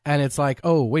 And it's like,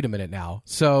 oh, wait a minute now.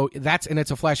 So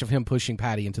it's a flash of him pushing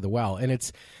Patty into the well. And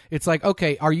it's like,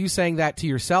 okay, are you saying that to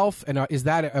yourself? And is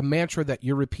that a mantra that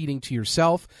you're repeating to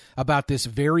yourself about this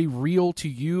very real to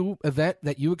you event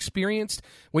that you experienced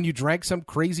when you drank some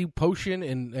crazy potion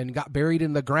and got buried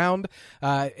in the ground?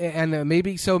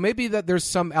 Maybe that there's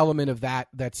some element of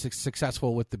that's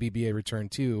successful with the BBA return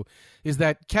too, is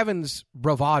that Kevin's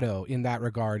bravado in that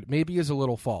regard maybe is a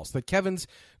little false. That Kevin's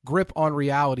grip on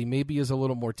reality maybe is a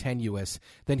little more tenuous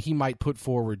than he might put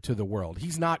forward to the world.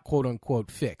 He's not quote-unquote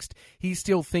fixed. He's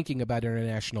still thinking about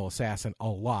International Assassin a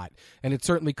lot, and it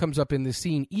certainly comes up in this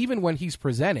scene even when he's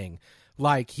presenting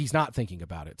like he's not thinking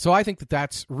about it. So I think that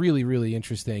that's really, really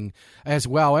interesting as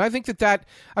well. And I think that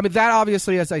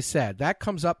obviously, as I said, that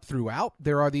comes up throughout.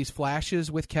 There are these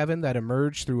flashes with Kevin that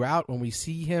emerge throughout when we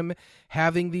see him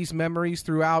having these memories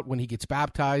throughout. When he gets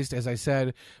baptized, as I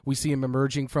said, we see him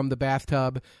emerging from the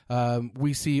bathtub.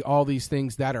 We see all these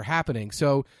things that are happening.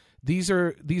 So these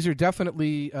are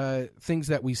definitely things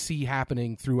that we see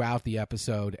happening throughout the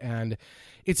episode, and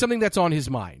it's something that's on his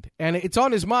mind. And it's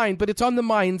on his mind, but it's on the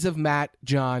minds of Matt,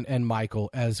 John, and Michael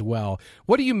as well.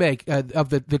 What do you make of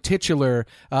the titular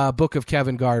book of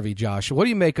Kevin Garvey, Josh? What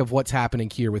do you make of what's happening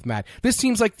here with Matt? This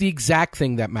seems like the exact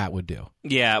thing that Matt would do.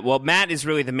 Yeah, well, Matt is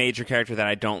really the major character that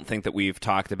I don't think that we've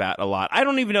talked about a lot. I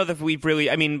don't even know that we've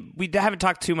really... I mean, we haven't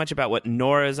talked too much about what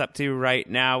Nora's up to right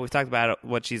now. We've talked about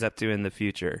what she's up to in the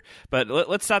future. But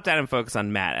let's stop down and focus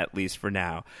on Matt, at least for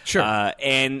now. Sure.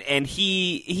 And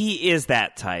he is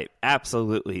that type,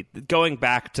 absolutely. Going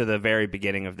back to the very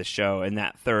beginning of the show and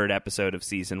that third episode of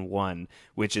season 1,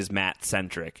 which is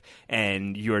Matt-centric,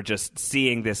 and you're just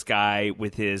seeing this guy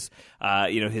with his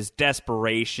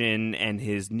desperation and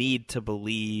his need to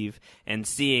believe, and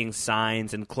seeing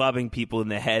signs and clubbing people in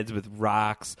the heads with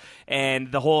rocks,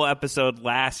 and the whole episode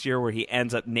last year where he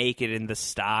ends up naked in the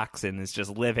stocks and is just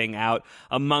living out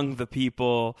among the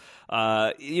people.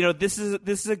 This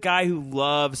is a guy who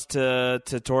loves to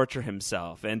torture himself.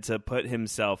 himself and to put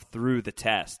himself through the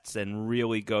tests and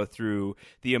really go through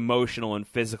the emotional and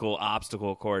physical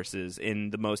obstacle courses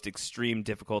in the most extreme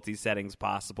difficulty settings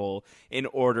possible in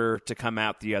order to come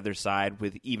out the other side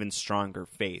with even stronger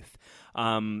faith.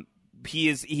 He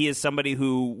is somebody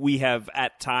who we have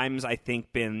at times, I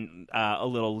think, been a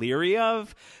little leery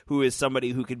of, who is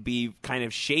somebody who could be kind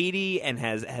of shady and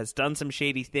has done some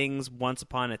shady things once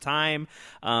upon a time,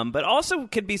 but also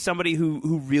could be somebody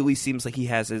who really seems like he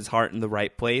has his heart in the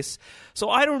right place.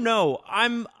 So I don't know.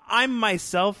 I'm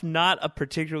myself not a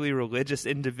particularly religious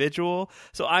individual,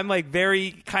 so I'm like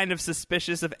very kind of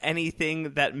suspicious of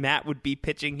anything that Matt would be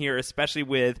pitching here, especially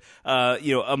with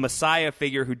a Messiah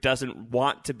figure who doesn't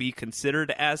want to be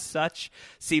considered as such.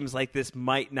 Seems like this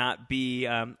might not be,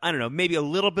 I don't know, maybe a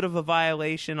little bit of a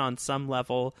violation on some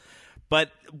level. But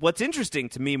what's interesting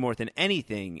to me more than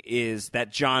anything is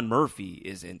that John Murphy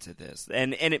is into this.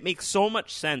 And it makes so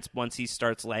much sense once he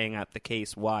starts laying out the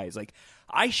case why. He's like,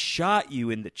 I shot you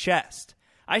in the chest.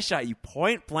 I shot you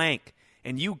point blank.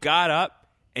 And you got up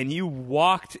and you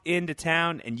walked into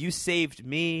town and you saved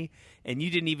me. And you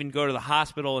didn't even go to the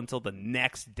hospital until the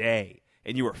next day.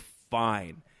 And you were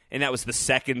fine. And that was the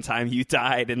second time you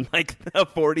died in like a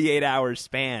 48-hour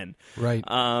span. Right.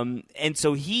 And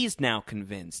so he's now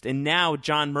convinced. And now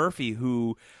John Murphy,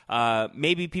 who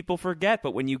maybe people forget,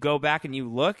 but when you go back and you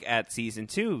look at season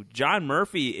 2, John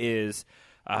Murphy is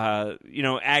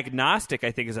agnostic,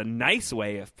 I think, is a nice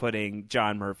way of putting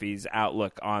John Murphy's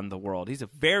outlook on the world. He's a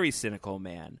very cynical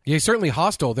man. Yeah, he's certainly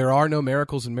hostile. There are no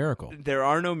miracles in Miracle. There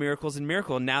are no miracles in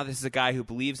Miracle. And now this is a guy who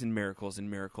believes in miracles in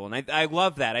Miracle. And I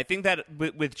love that. I think that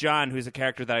with John, who's a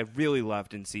character that I really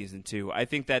loved in season 2, I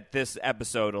think that this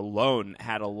episode alone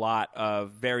had a lot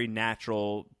of very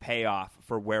natural payoff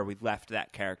for where we left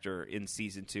that character in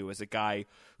season 2 as a guy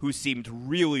who seemed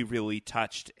really, really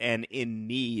touched and in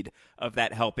need of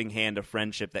that helping hand of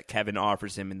friendship that Kevin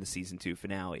offers him in the season 2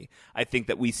 finale. I think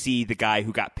that we see the guy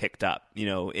who got picked up,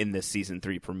 in this season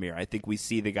 3 premiere. I think we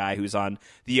see the guy who's on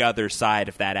the other side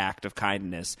of that act of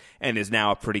kindness and is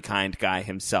now a pretty kind guy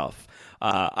himself.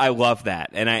 I love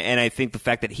that, and I think the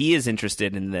fact that he is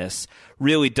interested in this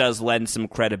really does lend some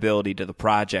credibility to the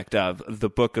project of the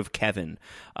Book of Kevin.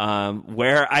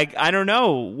 Where I don't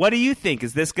know, what do you think?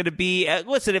 Is this going to be?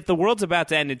 Listen, if the world's about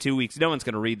to end in 2 weeks, no one's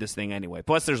going to read this thing anyway.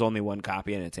 Plus, there's only one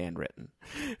copy and it's handwritten.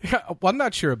 Well, I'm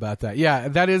not sure about that. Yeah,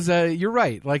 that is. You're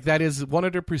right. Like that is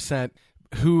 100%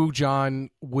 who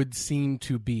John would seem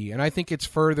to be, and I think it's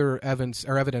further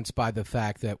evidenced by the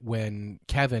fact that when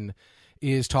Kevin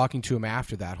is talking to him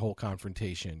after that whole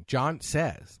confrontation, John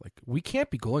says, like, we can't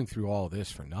be going through all of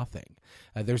this for nothing.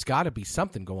 There's got to be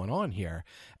something going on here.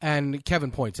 And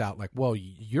Kevin points out, like, well,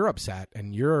 you're upset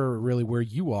and you're really where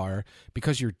you are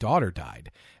because your daughter died.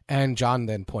 And John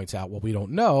then points out, well, we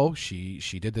don't know. She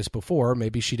did this before.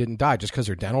 Maybe she didn't die just because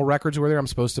her dental records were there. I'm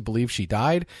supposed to believe she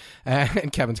died.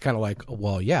 And Kevin's kind of like,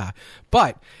 well, yeah.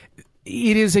 But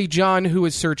it is a John who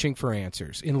is searching for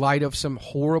answers in light of some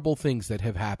horrible things that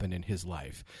have happened in his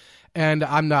life. And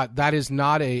that is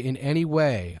not in any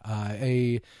way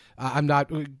I'm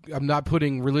not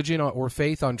putting religion or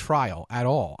faith on trial at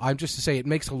all. I'm just to say it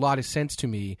makes a lot of sense to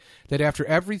me that after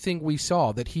everything we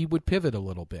saw, that he would pivot a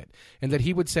little bit and that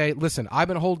he would say, listen, I've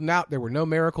been holding out. There were no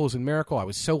miracles in Miracle. I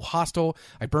was so hostile.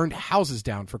 I burned houses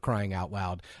down, for crying out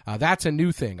loud. That's a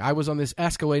new thing. I was on this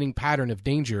escalating pattern of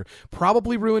danger,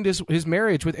 probably ruined his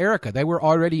marriage with Erica. They were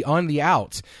already on the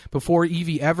outs before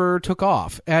Evie ever took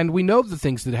off. And we know the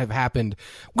things that have happened.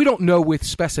 We don't know with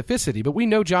specificity, but we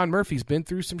know John Murphy's been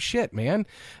through some shit, man.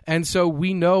 And so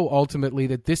we know ultimately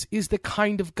that this is the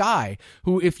kind of guy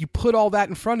who, if you put all that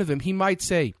in front of him, he might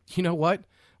say, you know what?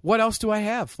 What else do I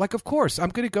have? Like, of course, I'm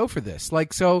going to go for this.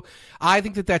 Like, so I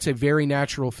think that that's a very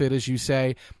natural fit, as you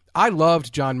say. I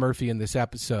loved John Murphy in this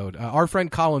episode. Our friend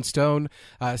Colin Stone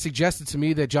suggested to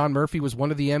me that John Murphy was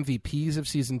one of the MVPs of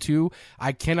season 2.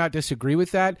 I cannot disagree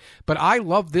with that, but I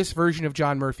love this version of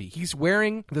John Murphy. He's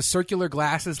wearing the circular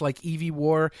glasses like Evie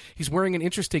wore. He's wearing an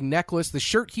interesting necklace. The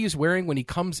shirt he is wearing when he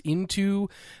comes into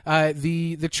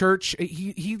the church,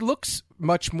 he looks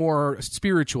much more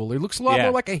spiritual. He looks a lot more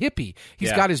like a hippie.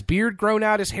 He's got his beard grown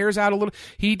out, his hair's out a little.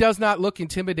 He does not look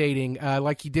intimidating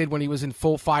like he did when he was in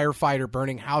full firefighter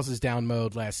burning houses down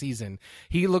mode last season.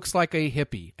 He looks like a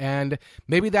hippie, and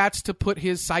maybe that's to put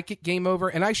his psychic game over.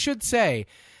 And I should say,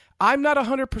 I'm not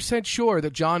 100% sure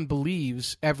that John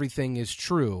believes everything is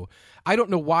true. I don't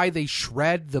know why they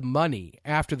shred the money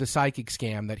after the psychic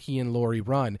scam that he and Lori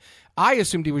run. I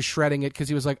assumed he was shredding it because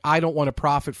he was like, I don't want to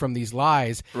profit from these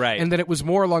lies. Right. And that it was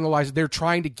more along the lines of they're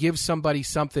trying to give somebody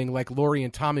something like Lori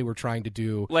and Tommy were trying to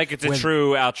do. Like it's a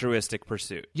true altruistic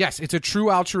pursuit. Yes, it's a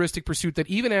true altruistic pursuit that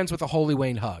even ends with a Holy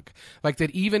Wayne hug. Like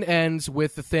that even ends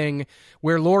with the thing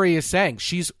where Lori is saying,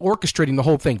 she's orchestrating the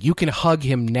whole thing. You can hug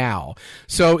him now.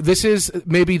 So this is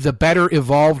maybe the better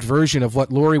evolved version of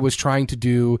what Lori was trying to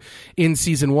do in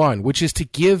season 1, which is to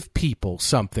give people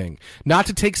something. Not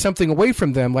to take something away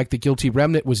from them like the Guilty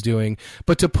Remnant was doing,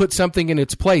 but to put something in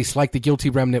its place like the Guilty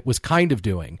Remnant was kind of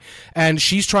doing. And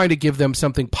she's trying to give them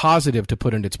something positive to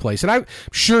put in its place. And I'm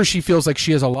sure she feels like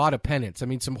she has a lot of penance. I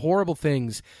mean, some horrible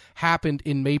things happened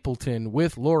in Mapleton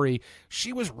with Lori.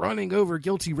 She was running over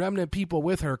Guilty Remnant people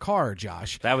with her car,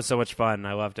 Josh. That was so much fun.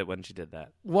 I loved it when she did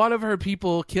that. One of her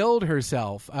people killed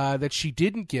herself that she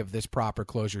didn't give this proper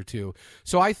closure to.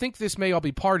 So I think this may all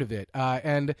be part of it.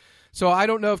 And so I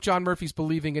don't know if John Murphy's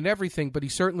believing in everything, but he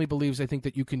certainly believes, I think,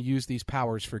 that you can use these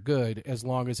powers for good as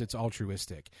long as it's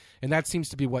altruistic. And that seems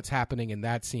to be what's happening in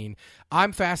that scene.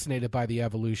 I'm fascinated by the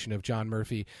evolution of John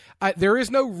Murphy. There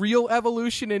is no real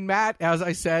evolution in Matt. As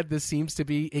I said, this seems to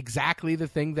be exactly the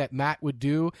thing that Matt would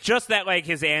do. Just that, like,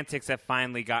 his antics have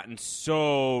finally gotten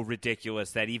so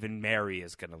ridiculous that even Mary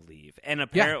is going to leave. And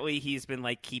apparently he's been,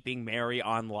 like, keeping Mary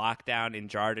on lockdown in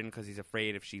Jarden because he's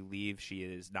afraid if she leaves, she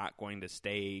is not going to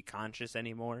stay conscious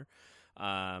anymore.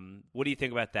 What do you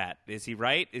think about that? Is he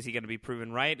right? Is he going to be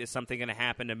proven right? Is something going to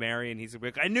happen to Mary and he's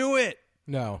like, I knew it?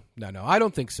 No. I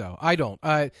don't think so. I don't.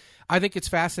 I think it's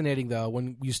fascinating, though,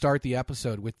 when you start the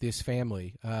episode with this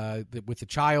family, with a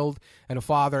child and a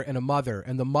father and a mother,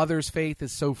 and the mother's faith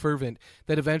is so fervent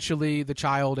that eventually the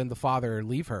child and the father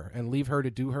leave her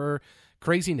to do her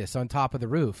craziness on top of the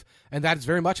roof. And that is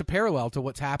very much a parallel to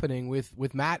what's happening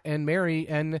with Matt and Mary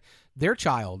and their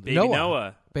child, Baby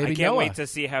Noah. I can't wait to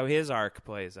see how his arc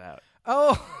plays out.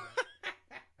 Oh,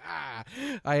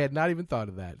 I had not even thought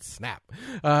of that. Snap.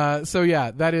 So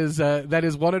yeah, that is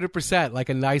 100% like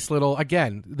a nice little,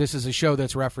 again, this is a show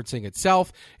that's referencing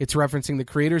itself. It's referencing the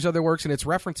creators of their works, and it's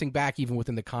referencing back even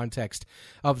within the context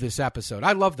of this episode.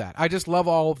 I love that. I just love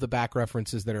all of the back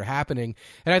references that are happening.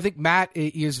 And I think Matt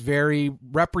is very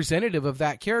representative of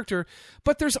that character.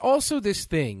 But there's also this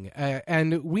thing,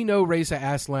 and we know Reza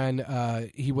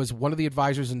Aslan, he was one of the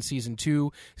advisors in season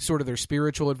 2, sort of their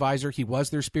spiritual advisor. He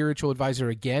was their spiritual advisor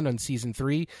again on season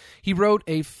 3. He wrote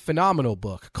a phenomenal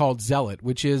book called Zealot,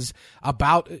 which is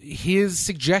about his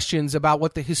suggestions about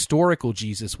what the historical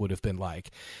Jesus would have been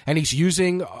like. And he's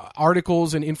using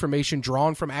articles and information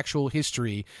drawn from actual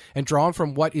history and drawn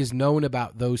from what is known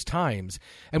about those times.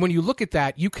 And when you look at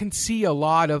that, you can see a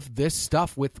lot of this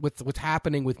stuff with what's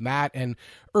happening with Matt, and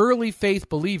early faith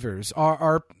believers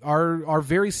are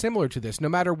very similar to this, no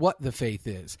matter what the faith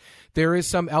is. There is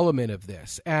some element of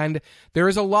this. And there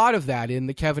is a lot of that in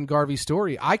the Kevin Garvey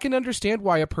story. I can understand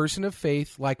why a person of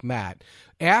faith like Matt,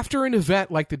 after an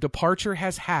event like the departure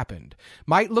has happened,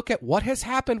 might look at what has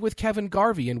happened with Kevin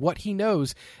Garvey and what he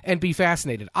knows and be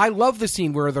fascinated. I love the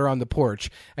scene where they're on the porch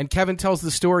and Kevin tells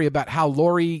the story about how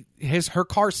Lori, her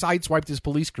car sideswiped his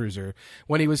police cruiser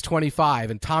when he was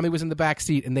 25, and Tommy was in the back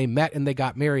seat, and they met and they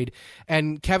got married.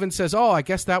 And Kevin says, "Oh, I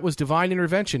guess that was divine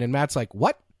intervention." And Matt's like,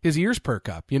 "What?" His ears perk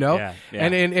up, you know? Yeah.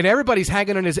 And everybody's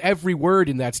hanging on his every word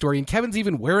in that story. And Kevin's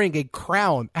even wearing a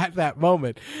crown at that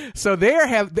moment. So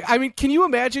can you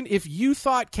imagine if you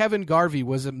thought Kevin Garvey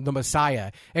was the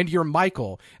Messiah and you're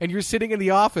Michael and you're sitting in the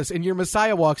office and your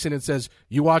Messiah walks in and says,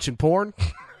 "You watching porn?"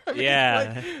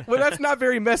 Yeah. Well, that's not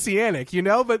very messianic, you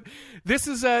know, but this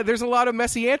is there's a lot of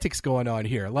messiantics going on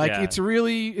here. Like, it's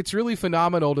really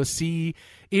phenomenal to see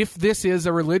if this is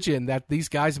a religion that these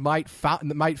guys might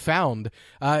found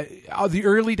the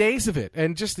early days of it,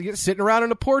 and just sitting around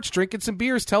on a porch drinking some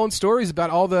beers, telling stories about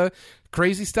all the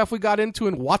crazy stuff we got into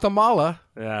in Guatemala.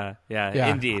 Yeah,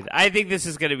 indeed. I think this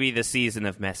is going to be the season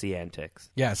of messy antics.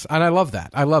 Yes, and I love that.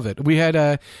 I love it. We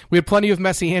had plenty of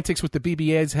messy antics with the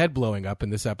BBA's head blowing up in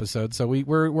this episode, so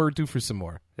we're due for some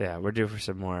more. Yeah, we're due for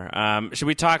some more. Should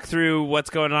we talk through what's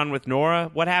going on with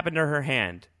Nora? What happened to her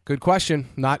hand? Good question.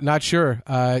 Not sure.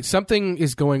 Something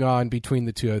is going on between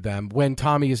the two of them. When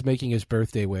Tommy is making his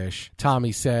birthday wish,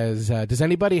 Tommy says, "Does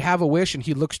anybody have a wish?" And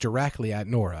he looks directly at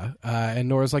Nora. And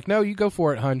Nora's like, "No, you go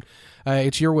for it, hun.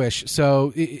 It's your wish."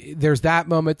 So there's that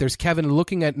moment. There's Kevin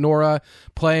looking at Nora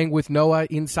playing with Noah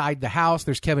inside the house.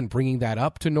 There's Kevin bringing that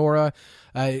up to Nora.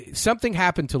 Something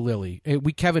happened to Lily.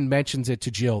 Kevin mentions it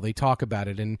to Jill. They talk about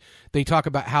it, and they talk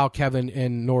about how Kevin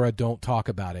and Nora don't talk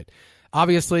about it.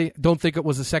 Obviously, don't think it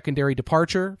was a secondary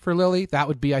departure for Lily. That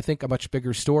would be, I think, a much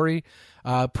bigger story.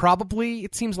 Probably,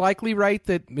 it seems likely, right,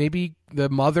 that maybe the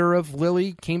mother of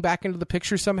Lily came back into the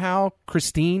picture somehow,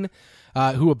 Christine,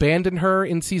 who abandoned her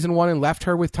in season 1 and left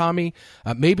her with Tommy.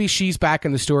 Maybe she's back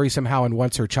in the story somehow and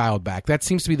wants her child back. That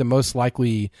seems to be the most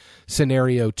likely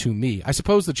scenario to me. I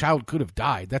suppose the child could have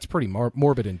died. That's pretty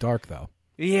morbid and dark, though.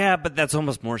 Yeah, but that's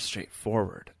almost more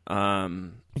straightforward.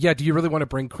 Yeah, do you really want to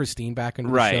bring Christine back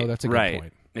into the show? That's a good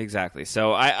point. Exactly.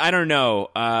 So I don't know,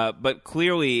 but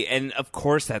clearly, and of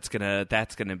course, that's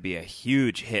gonna be a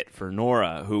huge hit for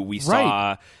Nora, who we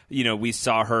saw. We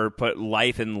saw her put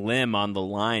life and limb on the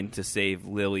line to save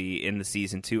Lily in the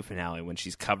season 2 finale when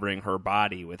she's covering her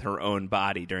body with her own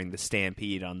body during the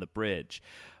stampede on the bridge.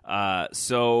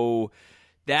 So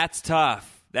that's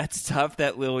tough. That's tough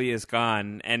that Lily is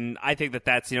gone, and I think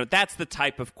that's the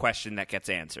type of question that gets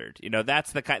answered.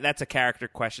 That's a character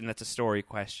question, that's a story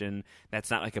question.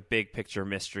 That's not like a big picture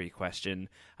mystery question.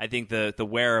 I think the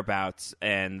whereabouts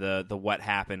and the what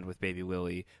happened with baby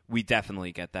Lily, we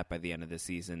definitely get that by the end of the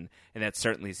season, and that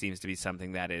certainly seems to be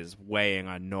something that is weighing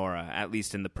on Nora, at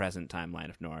least in the present timeline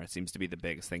of Nora. It seems to be the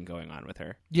biggest thing going on with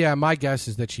her. Yeah, my guess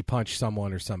is that she punched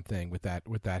someone or something with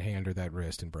that hand or that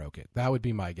wrist and broke it. That would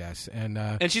be my guess, and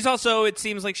she's also, it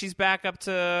seems like she's back up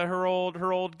to her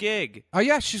old gig. Oh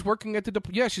yeah, she's working at the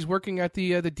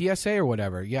DSA or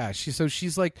whatever. Yeah,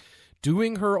 she's like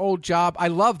doing her old job. I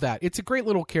love that. It's a great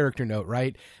little character note,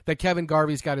 right? That Kevin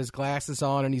Garvey's got his glasses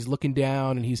on and he's looking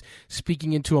down and he's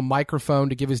speaking into a microphone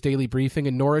to give his daily briefing,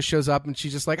 and Nora shows up and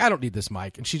she's just like, I don't need this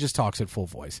mic, and she just talks at full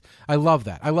voice. I love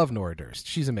that. I love Nora Durst.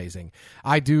 She's amazing.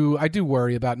 I do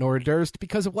worry about Nora Durst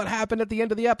because of what happened at the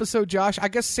end of the episode, Josh. I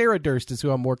guess Sarah Durst is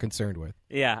who I'm more concerned with.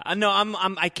 Yeah, no,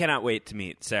 I cannot wait to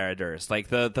meet Sarah Durst. Like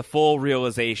the full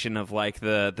realization of like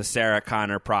the Sarah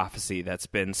Connor prophecy that's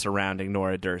been surrounding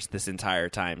Nora Durst this entire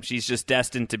time. She's just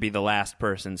destined to be the last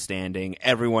person standing.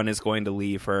 Everyone is going to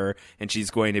leave her, and she's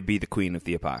going to be the queen of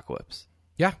the apocalypse.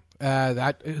 Yeah.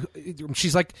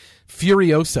 She's like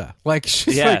Furiosa, like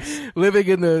she's like living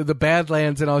in the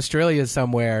Badlands in Australia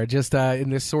somewhere, just in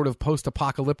this sort of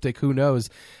post-apocalyptic. Who knows?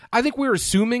 I think we're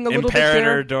assuming a little bit there.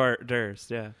 Imperator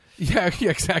Durst, yeah,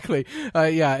 exactly.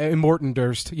 And Morton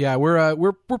Durst. Yeah,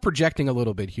 we're projecting a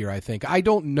little bit here. I think. I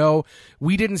don't know.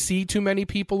 We didn't see too many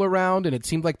people around, and it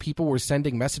seemed like people were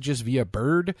sending messages via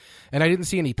bird. And I didn't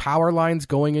see any power lines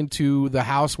going into the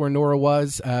house where Nora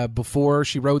was before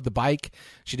she rode the bike.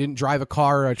 She didn't drive a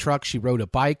car or a truck. She rode a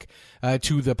bike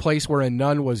to the place where a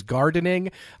nun was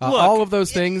gardening. All of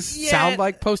those things sound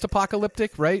like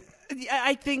post-apocalyptic, right?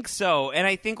 I think so, and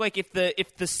I think like if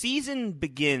the season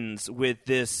begins with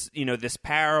this, this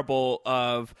parable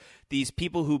of these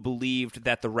people who believed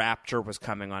that the rapture was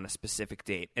coming on a specific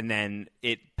date, and then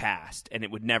it passed, and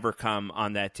it would never come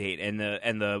on that date, and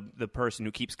the person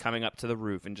who keeps coming up to the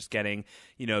roof and just getting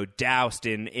doused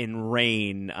in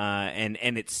rain,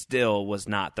 and it still was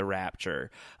not the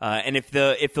rapture, and if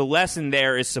the lesson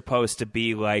there is supposed to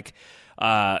be like,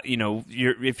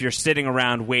 if you're sitting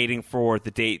around waiting for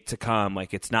the date to come,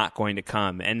 like it's not going to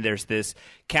come, and there's this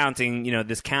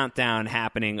this countdown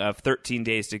happening of 13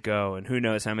 days to go, and who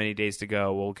knows how many days to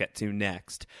go we'll get to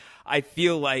next. I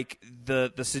feel like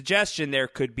the suggestion there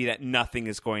could be that nothing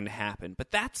is going to happen,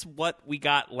 but that's what we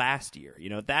got last year.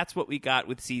 That's what we got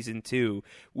with season 2,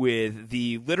 with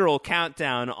the literal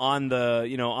countdown on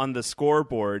the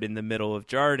scoreboard in the middle of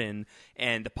Jarden,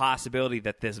 and the possibility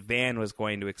that this van was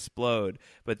going to explode,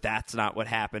 but that's not what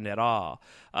happened at all.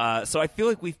 So I feel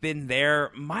like we've been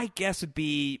there. My guess would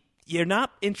be, you're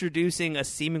not introducing a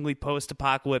seemingly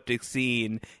post-apocalyptic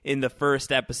scene in the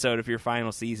first episode of your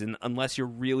final season unless you're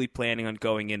really planning on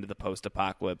going into the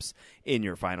post-apocalypse in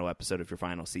your final episode of your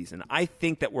final season. I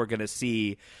think that we're going to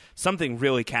see something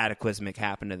really cataclysmic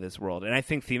happen to this world, and I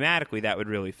think thematically that would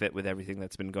really fit with everything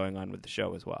that's been going on with the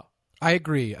show as well. I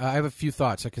agree. I have a few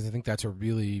thoughts because I think that's a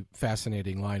really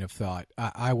fascinating line of thought.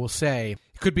 I will say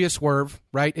it could be a swerve,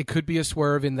 right? It could be a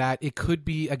swerve in that it could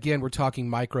be, again, we're talking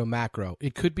micro, macro.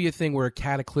 It could be a thing where a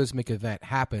cataclysmic event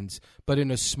happens, but in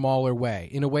a smaller way,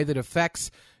 in a way that affects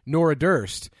Nora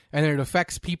Durst, and it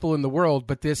affects people in the world,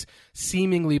 but this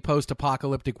seemingly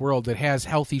post-apocalyptic world that has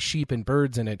healthy sheep and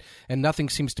birds in it, and nothing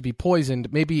seems to be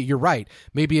poisoned. Maybe you're right.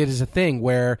 Maybe it is a thing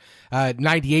where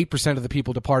 98% of the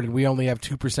people departed, we only have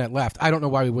 2% left. I don't know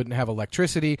why we wouldn't have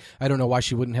electricity. I don't know why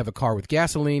she wouldn't have a car with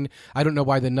gasoline. I don't know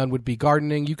why the nun would be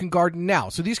gardening. You can garden now.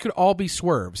 So these could all be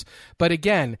swerves. But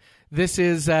again, This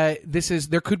is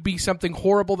there could be something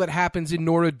horrible that happens in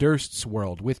Nora Durst's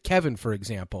world with Kevin, for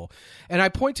example. And I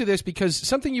point to this because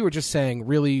something you were just saying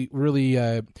really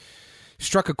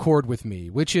struck a chord with me,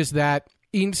 which is that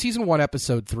In season 1,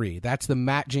 episode 3, that's the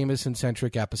Matt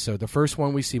Jameson-centric episode, the first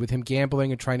one we see with him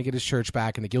gambling and trying to get his church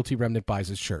back, and the guilty remnant buys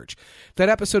his church. That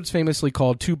episode's famously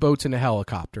called Two Boats and a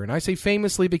Helicopter, and I say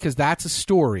famously because that's a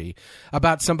story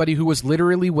about somebody who was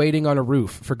literally waiting on a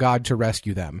roof for God to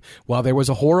rescue them while there was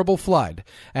a horrible flood.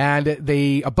 And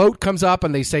a boat comes up,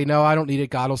 and they say, no, I don't need it,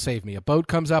 God will save me. A boat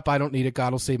comes up, I don't need it,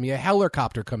 God will save me. A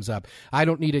helicopter comes up, I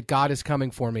don't need it, God is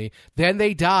coming for me. Then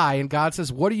they die, and God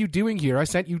says, what are you doing here? I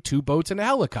sent you 2 boats and a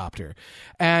helicopter.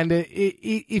 And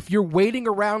if you're waiting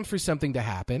around for something to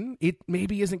happen, it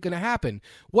maybe isn't going to happen.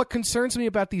 What concerns me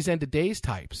about these end of days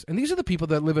types, and these are the people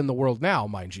that live in the world now,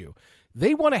 mind you,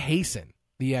 they want to hasten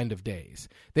the end of days.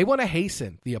 They want to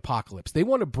hasten the apocalypse. They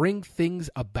want to bring things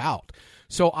about.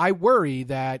 So I worry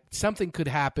that something could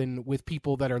happen with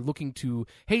people that are looking to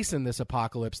hasten this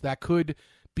apocalypse that could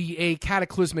be a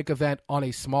cataclysmic event on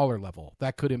a smaller level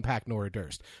that could impact Nora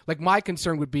Durst. Like, my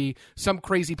concern would be some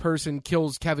crazy person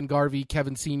kills Kevin Garvey,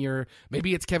 Kevin Sr.,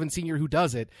 maybe it's Kevin Sr. who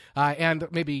does it, and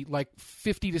maybe like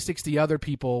 50 to 60 other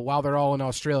people while they're all in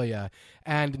Australia,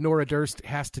 and Nora Durst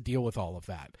has to deal with all of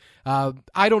that.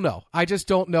 I don't know. I just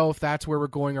don't know if that's where we're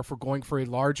going, or if we're going for a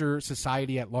larger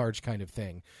society at large kind of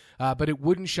thing. But it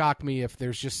wouldn't shock me if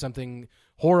there's just something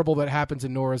horrible that happens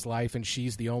in Nora's life and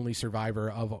she's the only survivor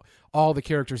of all the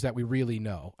characters that we really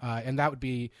know. And that would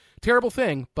be a terrible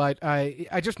thing, but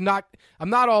I'm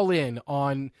not all in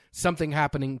on something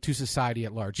happening to society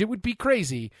at large. It would be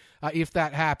crazy if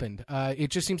that happened. It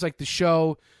just seems like the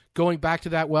show going back to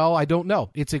that, well, I don't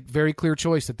know. It's a very clear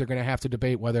choice that they're going to have to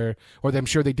debate whether, or I'm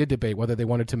sure they did debate whether they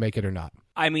wanted to make it or not.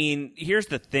 I mean, here's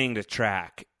the thing to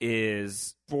track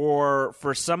is for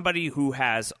somebody who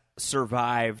has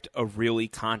survived a really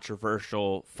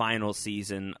controversial final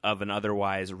season of an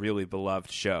otherwise really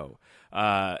beloved show,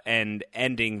 and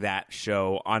ending that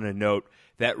show on a note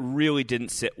that really didn't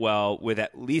sit well with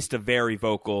at least a very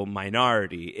vocal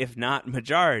minority, if not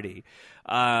majority.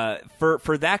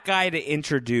 For that guy to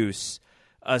introduce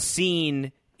a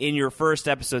scene in your first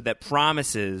episode that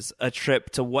promises a trip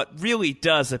to what really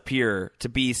does appear to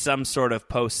be some sort of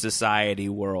post-society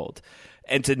world,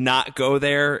 and to not go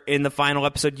there in the final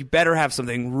episode, you better have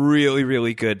something really,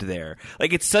 really good there.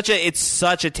 Like, it's such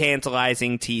a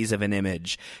tantalizing tease of an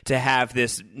image to have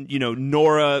this,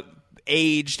 Nora,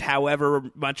 aged however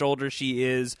much older she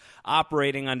is,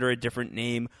 operating under a different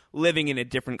name, living in a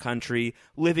different country,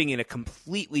 living in a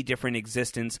completely different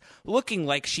existence, looking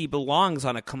like she belongs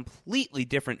on a completely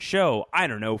different show. I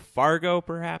don't know, Fargo,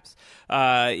 perhaps.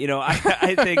 I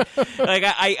think,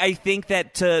 I think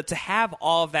that to have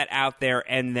all of that out there,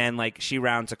 and then like she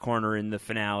rounds a corner in the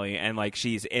finale, and like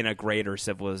she's in a greater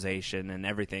civilization, and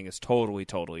everything is totally,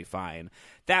 totally fine.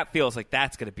 That feels like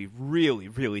that's going to be really,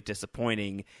 really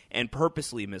disappointing and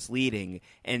purposely misleading,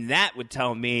 and that would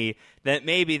tell me that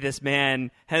maybe this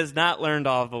man has not learned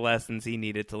all of the lessons he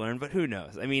needed to learn, but who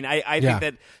knows? I mean, I think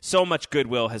that so much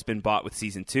goodwill has been bought with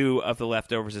season 2 of The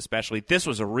Leftovers especially. This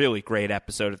was a really great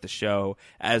episode of the show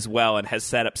as well, and has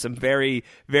set up some very,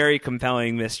 very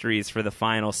compelling mysteries for the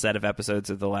final set of episodes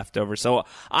of The Leftovers. So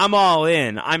I'm all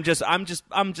in. I'm just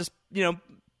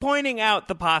pointing out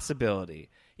the possibility.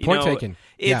 Point taken.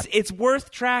 It's worth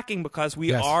tracking because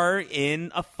we are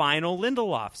in a final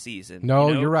Lindelof season.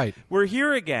 No, you're right. We're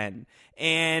here again,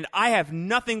 and I have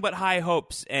nothing but high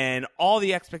hopes and all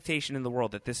the expectation in the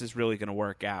world that this is really going to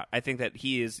work out. I think that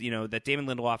he is, that Damon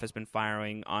Lindelof has been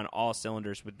firing on all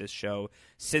cylinders with this show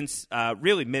since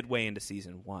really midway into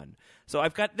season 1. So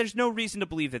there's no reason to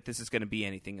believe that this is going to be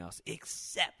anything else,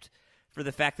 except for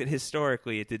the fact that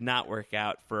historically it did not work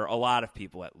out for a lot of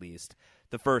people, at least,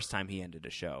 the first time he ended a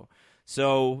show.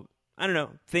 So, I don't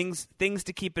know, things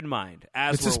to keep in mind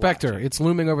as it's a specter. Watching. It's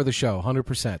looming over the show, 100%.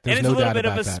 There's and it's no a little doubt bit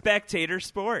about of a that. spectator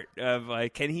sport of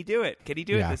like, can he do it? Can he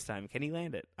do it this time? Can he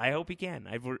land it? I hope he can.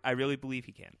 I really believe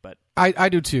he can. But I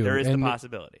do too. There is the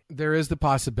possibility. There is the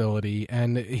possibility,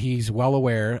 and he's well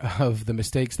aware of the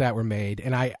mistakes that were made.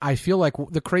 And I feel like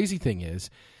the crazy thing is,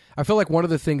 I feel like one of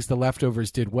the things The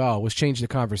Leftovers did well was change the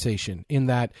conversation in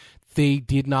that they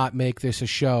did not make this a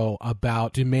show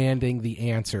about demanding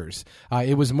the answers.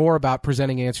 It was more about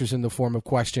presenting answers in the form of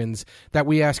questions that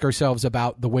we ask ourselves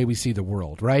about the way we see the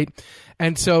world, right?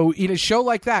 And so in a show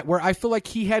like that, where I feel like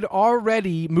he had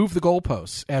already moved the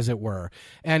goalposts, as it were,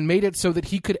 and made it so that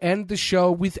he could end the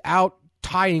show without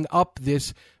tying up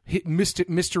this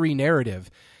mystery narrative,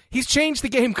 he's changed the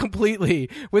game completely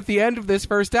with the end of this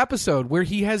first episode, where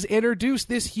he has introduced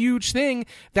this huge thing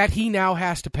that he now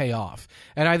has to pay off.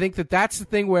 And I think that that's the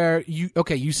thing where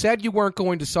you said you weren't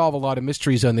going to solve a lot of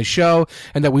mysteries on the show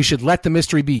and that we should let the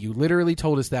mystery be. You literally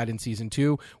told us that in season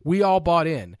 2. We all bought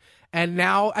in. And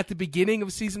now at the beginning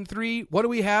of season 3, what do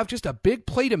we have? Just a big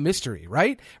plate of mystery,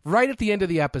 right? Right at the end of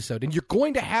the episode. And you're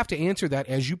going to have to answer that,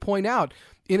 as you point out,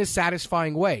 in a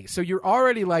satisfying way. So you're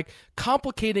already like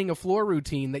complicating a floor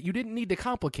routine that you didn't need to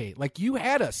complicate. Like, you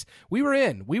had us. We were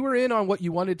in on what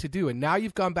you wanted to do. And now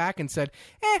you've gone back and said,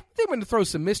 they're going to throw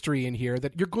some mystery in here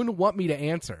that you're going to want me to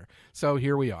answer. So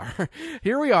here we are.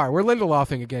 Here we are. We're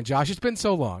Lindelofing again, Josh. It's been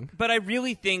so long. But I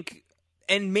really think,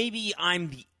 and maybe I'm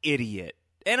the idiot,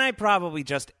 and I probably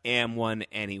just am one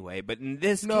anyway, but in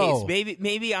this case,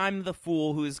 maybe I'm the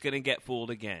fool who's going to get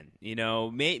fooled again. You know,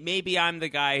 maybe I'm the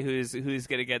guy who's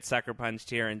going to get sucker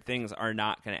punched here, and things are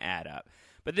not going to add up.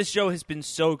 But this show has been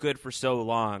so good for so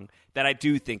long that I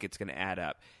do think it's going to add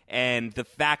up. And the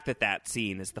fact that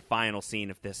scene is the final scene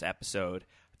of this episode,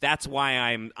 that's why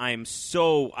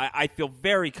I feel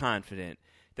very confident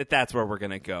that that's where we're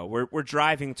going to go. We're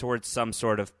driving towards some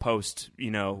sort of post,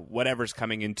 whatever's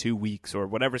coming in 2 weeks or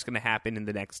whatever's going to happen in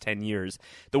the next 10 years.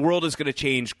 The world is going to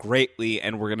change greatly,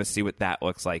 and we're going to see what that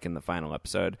looks like in the final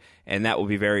episode. And that will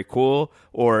be very cool.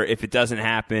 Or if it doesn't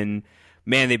happen,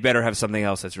 man, they better have something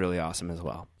else that's really awesome as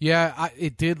well. Yeah,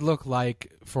 it did look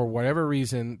like, for whatever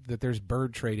reason, that there's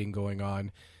bird trading going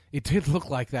on. It did look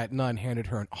like that nun handed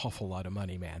her an awful lot of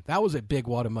money, man. That was a big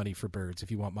wad of money for birds, if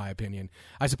you want my opinion.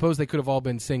 I suppose they could have all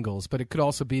been singles, but it could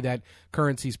also be that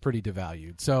currency's pretty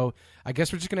devalued. So I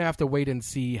guess we're just going to have to wait and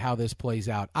see how this plays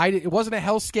out. It wasn't a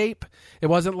hellscape. It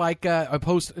wasn't like a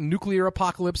post-nuclear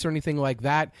apocalypse or anything like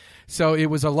that. So it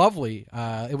was a lovely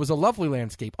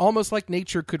landscape, almost like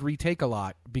nature could retake a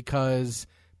lot because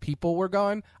people were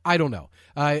gone. I don't know.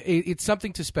 It's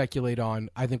something to speculate on.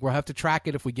 I think we'll have to track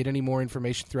it if we get any more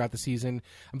information throughout the season.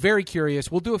 I'm very curious.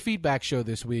 We'll do a feedback show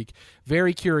this week.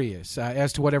 Very curious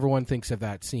as to what everyone thinks of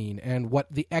that scene and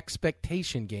what the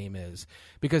expectation game is.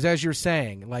 Because as you're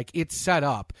saying, like, it's set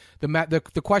up.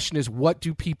 The question is, what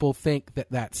do people think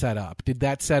that set up? Did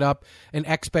that set up an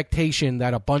expectation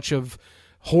that a bunch of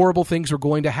horrible things are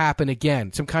going to happen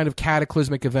again, some kind of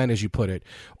cataclysmic event, as you put it,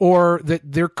 or that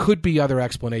there could be other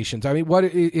explanations? I mean,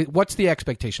 what's the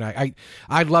expectation?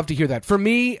 I'd love to hear that. For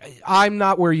me, I'm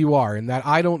not where you are in that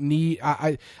I don't need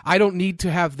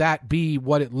to have that be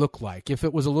what it looked like. If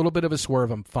it was a little bit of a swerve,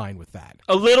 I'm fine with that.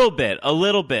 A little bit,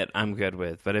 I'm good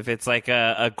with. But if it's like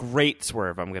a great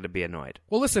swerve, I'm going to be annoyed.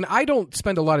 Well, listen, I don't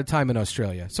spend a lot of time in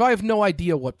Australia, so I have no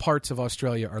idea what parts of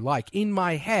Australia are like. In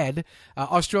my head,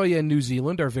 Australia and New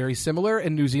Zealand are very similar,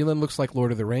 and New Zealand looks like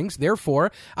Lord of the Rings.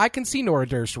 Therefore, I can see Nora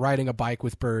Durst riding a bike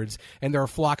with birds, and there are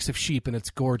flocks of sheep, and it's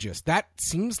gorgeous. That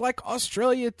seems like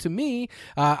Australia to me.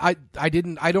 I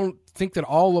don't think that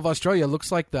all of Australia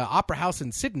looks like the Opera House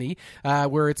in Sydney,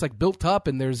 where it's like built up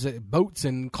and there's boats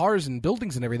and cars and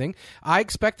buildings and everything. I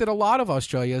expected a lot of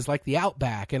Australia is like the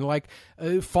outback and like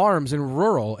farms and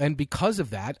rural, and because of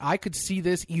that, I could see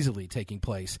this easily taking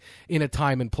place in a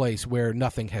time and place where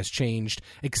nothing has changed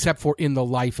except for in the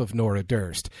life of Nora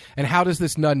Durst. And how does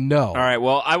this nun know? All right,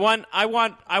 well, I want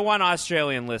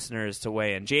Australian listeners to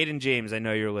weigh in. Jade and James, I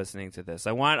know you're listening to this.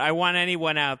 I want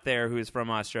anyone out there who's from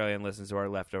Australia and listens to our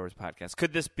Leftovers podcast.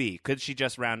 Could this be? Could she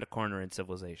just round a corner and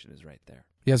civilization is right there?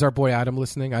 Yeah, is our boy Adam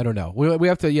listening? I don't know. We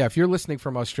have to. Yeah, if you're listening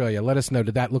from Australia, let us know.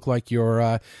 Did that look like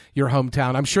your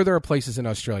hometown? I'm sure there are places in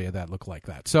Australia that look like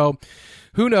that. So,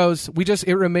 who knows?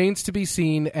 It remains to be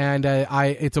seen. And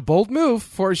it's a bold move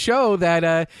for a show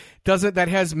that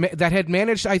had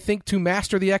managed, I think, to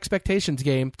master the expectations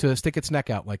game to stick its neck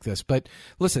out like this. But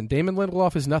listen, Damon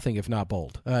Lindelof is nothing if not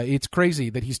bold. It's crazy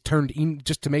that he's turned in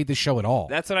just to make this show at all.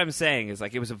 That's what I'm saying. Is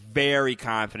like it was a very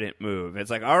confident move.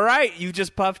 It's like, all right, you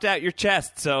just puffed out your chest.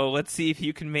 So let's see if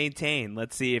you can maintain.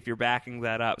 Let's see if you're backing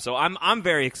that up. So I'm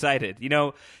very excited.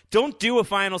 Don't do a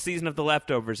final season of The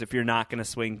Leftovers if you're not going to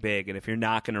swing big and if you're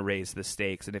not going to raise the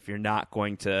stakes and if you're not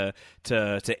going to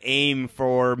aim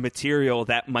for material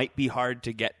that might be hard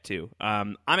to get to.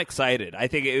 I'm excited. I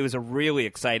think it was a really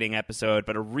exciting episode,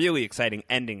 but a really exciting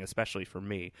ending, especially for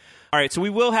me. All right, so we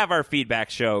will have our feedback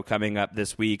show coming up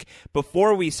this week.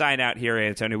 Before we sign out here,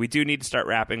 Antonio, we do need to start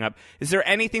wrapping up. Is there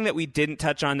anything that we didn't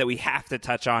touch on that we have to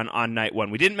touch on night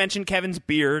one? We didn't mention Kevin's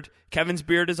beard. Kevin's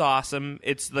beard is awesome.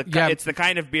 It's the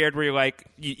kind of beard where you're like,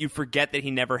 you forget that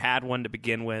he never had one to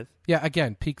begin with. Yeah,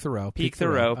 again, peak Thoreau. Peak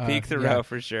Thoreau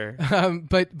for sure.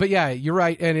 But yeah, you're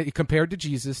right. And compared to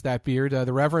Jesus, that beard,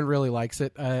 the Reverend really likes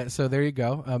it. So there you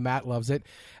go. Matt loves it.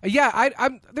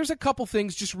 There's a couple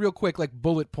things just real quick, like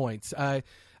bullet points.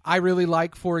 I really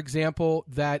like, for example,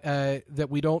 that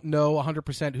we don't know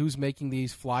 100% who's making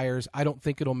these flyers. I don't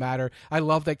think it'll matter. I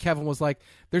love that Kevin was like,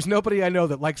 there's nobody I know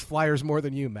that likes flyers more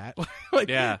than you, Matt. Like,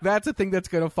 Yeah. that's a thing that's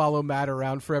going to follow Matt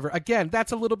around forever. Again,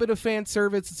 that's a little bit of fan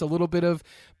service. It's a little bit of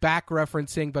back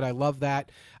referencing, but I love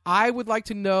that. I would like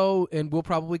to know, and we'll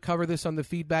probably cover this on the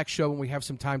feedback show when we have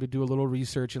some time to do a little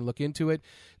research and look into it,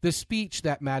 the speech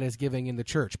that Matt is giving in the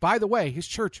church. By the way, his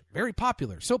church, very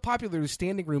popular. So popular, his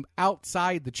standing room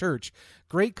outside the church.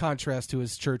 Great contrast to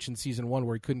his church in season 1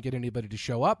 where he couldn't get anybody to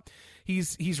show up.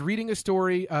 He's reading a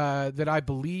story that I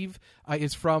believe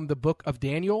is from the book of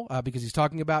Daniel because he's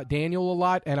talking about Daniel a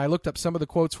lot, and I looked up some of the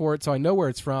quotes for it, so I know where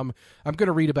it's from. I'm going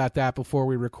to read about that before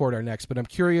we record our next, but I'm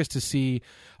curious to see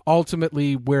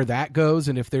ultimately where that goes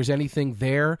and if there's anything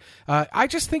there. I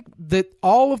just think that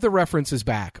all of the references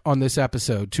back on this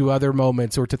episode to other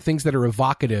moments or to things that are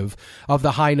evocative of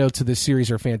the high notes of this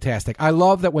series are fantastic. I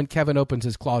love that when Kevin opens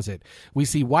his closet, we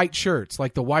see white shirts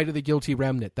like the White of the Guilty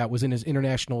Remnant that was in his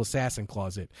International Assassin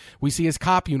closet. We see his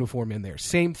cop uniform in there.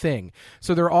 Same thing.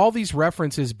 So there are all these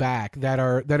references back that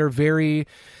are very,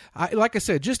 like I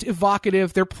said, just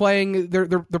evocative. They're playing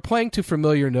to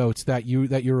familiar notes that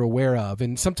you're aware of,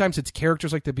 and sometimes it's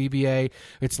characters like the BBA,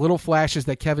 it's little flashes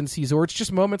that Kevin sees, or it's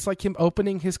just moments like him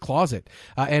opening his closet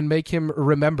and make him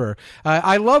remember.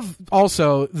 I love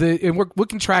also and we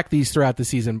can track these throughout the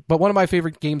season, but one of my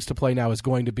favorite games to play now is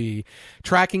going to be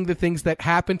tracking the things that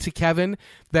happen to Kevin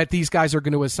that these guys are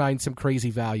going to assign some crazy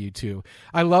value to.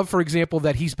 I love, for example,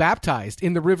 that he's baptized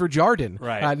in the River Jordan,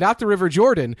 right? Not the River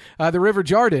Jordan, the River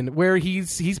Jordan, where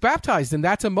he's baptized, and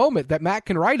that's a moment that Matt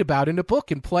can write about in a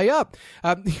book and play up.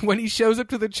 When he shows up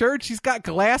to the church, he's got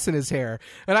glass in his hair,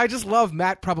 and I just love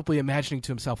Matt probably imagining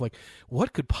to himself, like,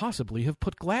 what could possibly have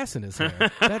put glass in his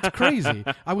hair? That's crazy.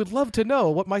 I would love to know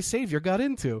what my Savior got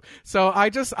into. So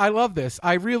I love this.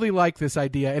 I really like this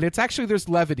idea, and it's actually, there's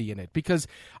levity in it because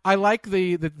I like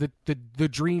the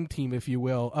dream team, if you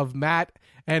will, of Matt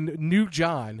and New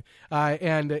John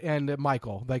and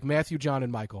Michael, like Matthew, John,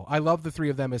 and Michael. I love the three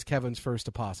of them as Kevin's first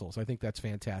apostles. I think that's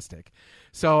fantastic.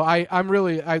 So I had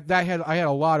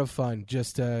a lot of fun.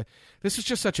 This was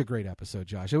just such a great episode,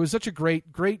 Josh. It was such a great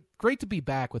to be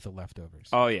back with the Leftovers.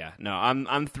 Oh yeah, no,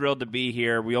 I'm thrilled to be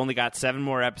here. We only got 7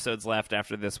 more episodes left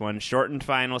after this one. Shortened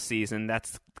final season.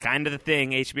 That's kind of the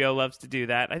thing. HBO loves to do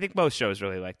that. I think most shows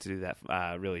really like to do that.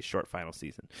 Really short final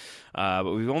season. But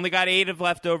we've only got 8 of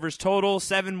Leftovers total.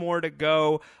 7 more to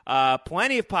go.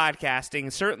 Plenty of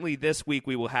podcasting. Certainly this week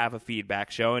we will have a feedback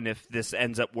show, and if this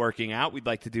ends up working out, we'd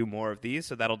like to do more of these.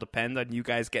 So that'll depend on you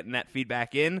guys getting that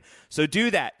feedback in. So do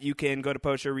that. You can go to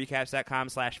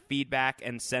postshowrecaps.com/feedback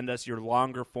and send us your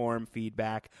longer form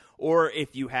feedback, or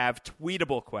if you have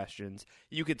tweetable questions,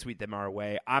 you can tweet them our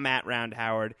way. I'm at Round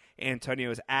Howard.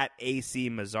 Antonio is at AC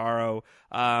Mazzaro.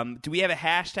 Do we have a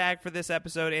hashtag for this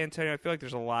episode, Antonio? I feel like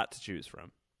there's a lot to choose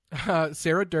from.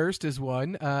 Sarah Durst is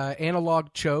one.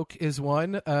 Analog Choke is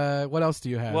one. What else do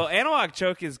you have? Well, Analog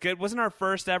Choke is good. Wasn't our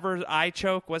first ever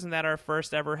iChoke? Wasn't that our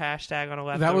first ever hashtag on a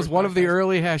Leftovers? That was one of the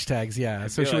early hashtags, yeah.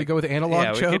 So should we go with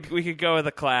Analog Choke? We could go with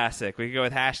a classic. We could go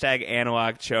with hashtag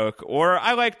Analog Choke. Or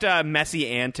I liked Messy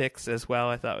Antics as well.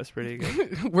 I thought was pretty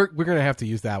good. We're going to have to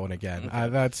use that one again.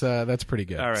 That's pretty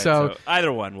good. All right, so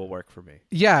either one will work for me.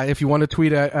 Yeah, if you want to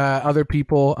tweet at other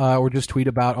people or just tweet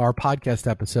about our podcast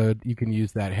episode, you can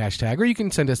use that hashtag, or you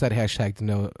can send us that hashtag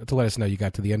to let us know you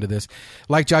got to the end of this.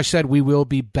 Like Josh said, we will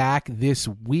be back this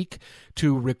week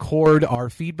to record our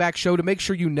feedback show. To make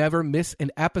sure you never miss an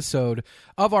episode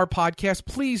of our podcast,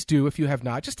 please do, if you have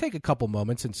not, just take a couple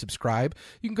moments and subscribe.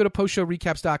 You can go to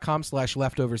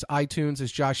postshowrecaps.com/leftovers iTunes,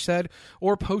 as Josh said,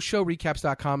 or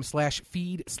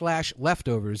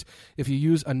postshowrecaps.com/feed/leftovers if you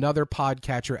use another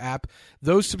podcatcher app.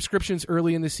 Those subscriptions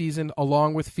early in the season,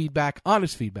 along with feedback,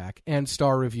 honest feedback, and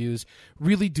star reviews,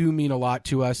 really do mean a lot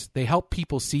to us. They help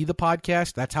people see the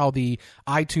podcast. That's how the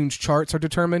iTunes charts are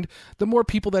determined. The more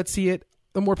people that see it,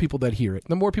 the more people that hear it.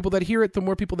 The more people that hear it, the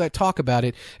more people that talk about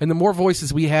it. And the more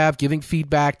voices we have giving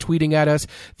feedback, tweeting at us,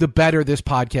 the better this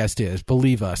podcast is,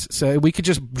 believe us. So we could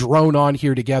just drone on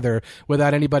here together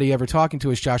without anybody ever talking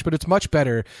to us, Josh, but it's much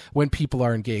better when people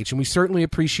are engaged. And we certainly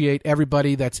appreciate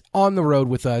everybody that's on the road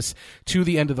with us to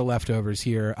the end of the Leftovers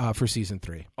here for Season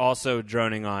 3. Also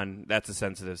droning on, that's a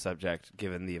sensitive subject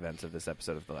given the events of this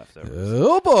episode of The Leftovers.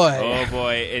 Oh, boy. Oh,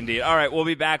 boy, indeed. All right, we'll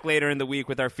be back later in the week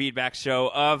with our feedback show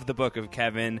of the Book of Kevin.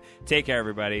 Take care,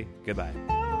 everybody. Goodbye.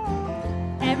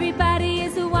 Everybody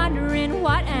is wondering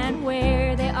what and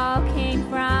where they all came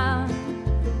from.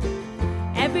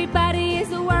 Everybody is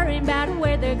worrying about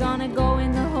where they're gonna go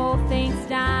when the whole thing's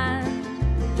done.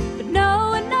 But no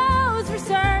one knows for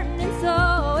certain, and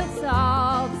so it's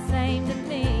all the same to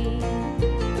me.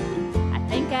 I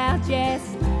think I'll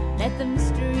just let the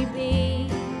mystery be.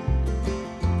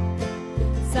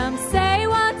 Some say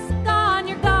once gone,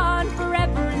 you're gone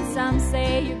forever, and some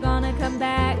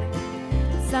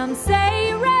Some say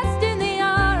you rest in the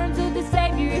arms of the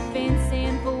Savior if in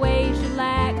sinful ways you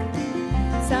lack.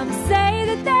 Some say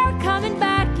that they're coming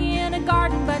back in a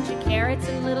garden, bunch of carrots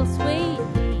and little sweet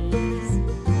peas.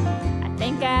 I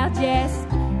think I'll just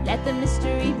let the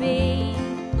mystery be.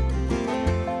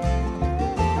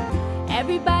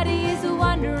 Everybody is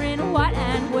wondering what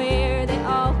and where they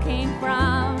all came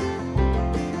from.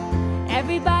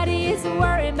 Everybody is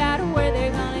worried about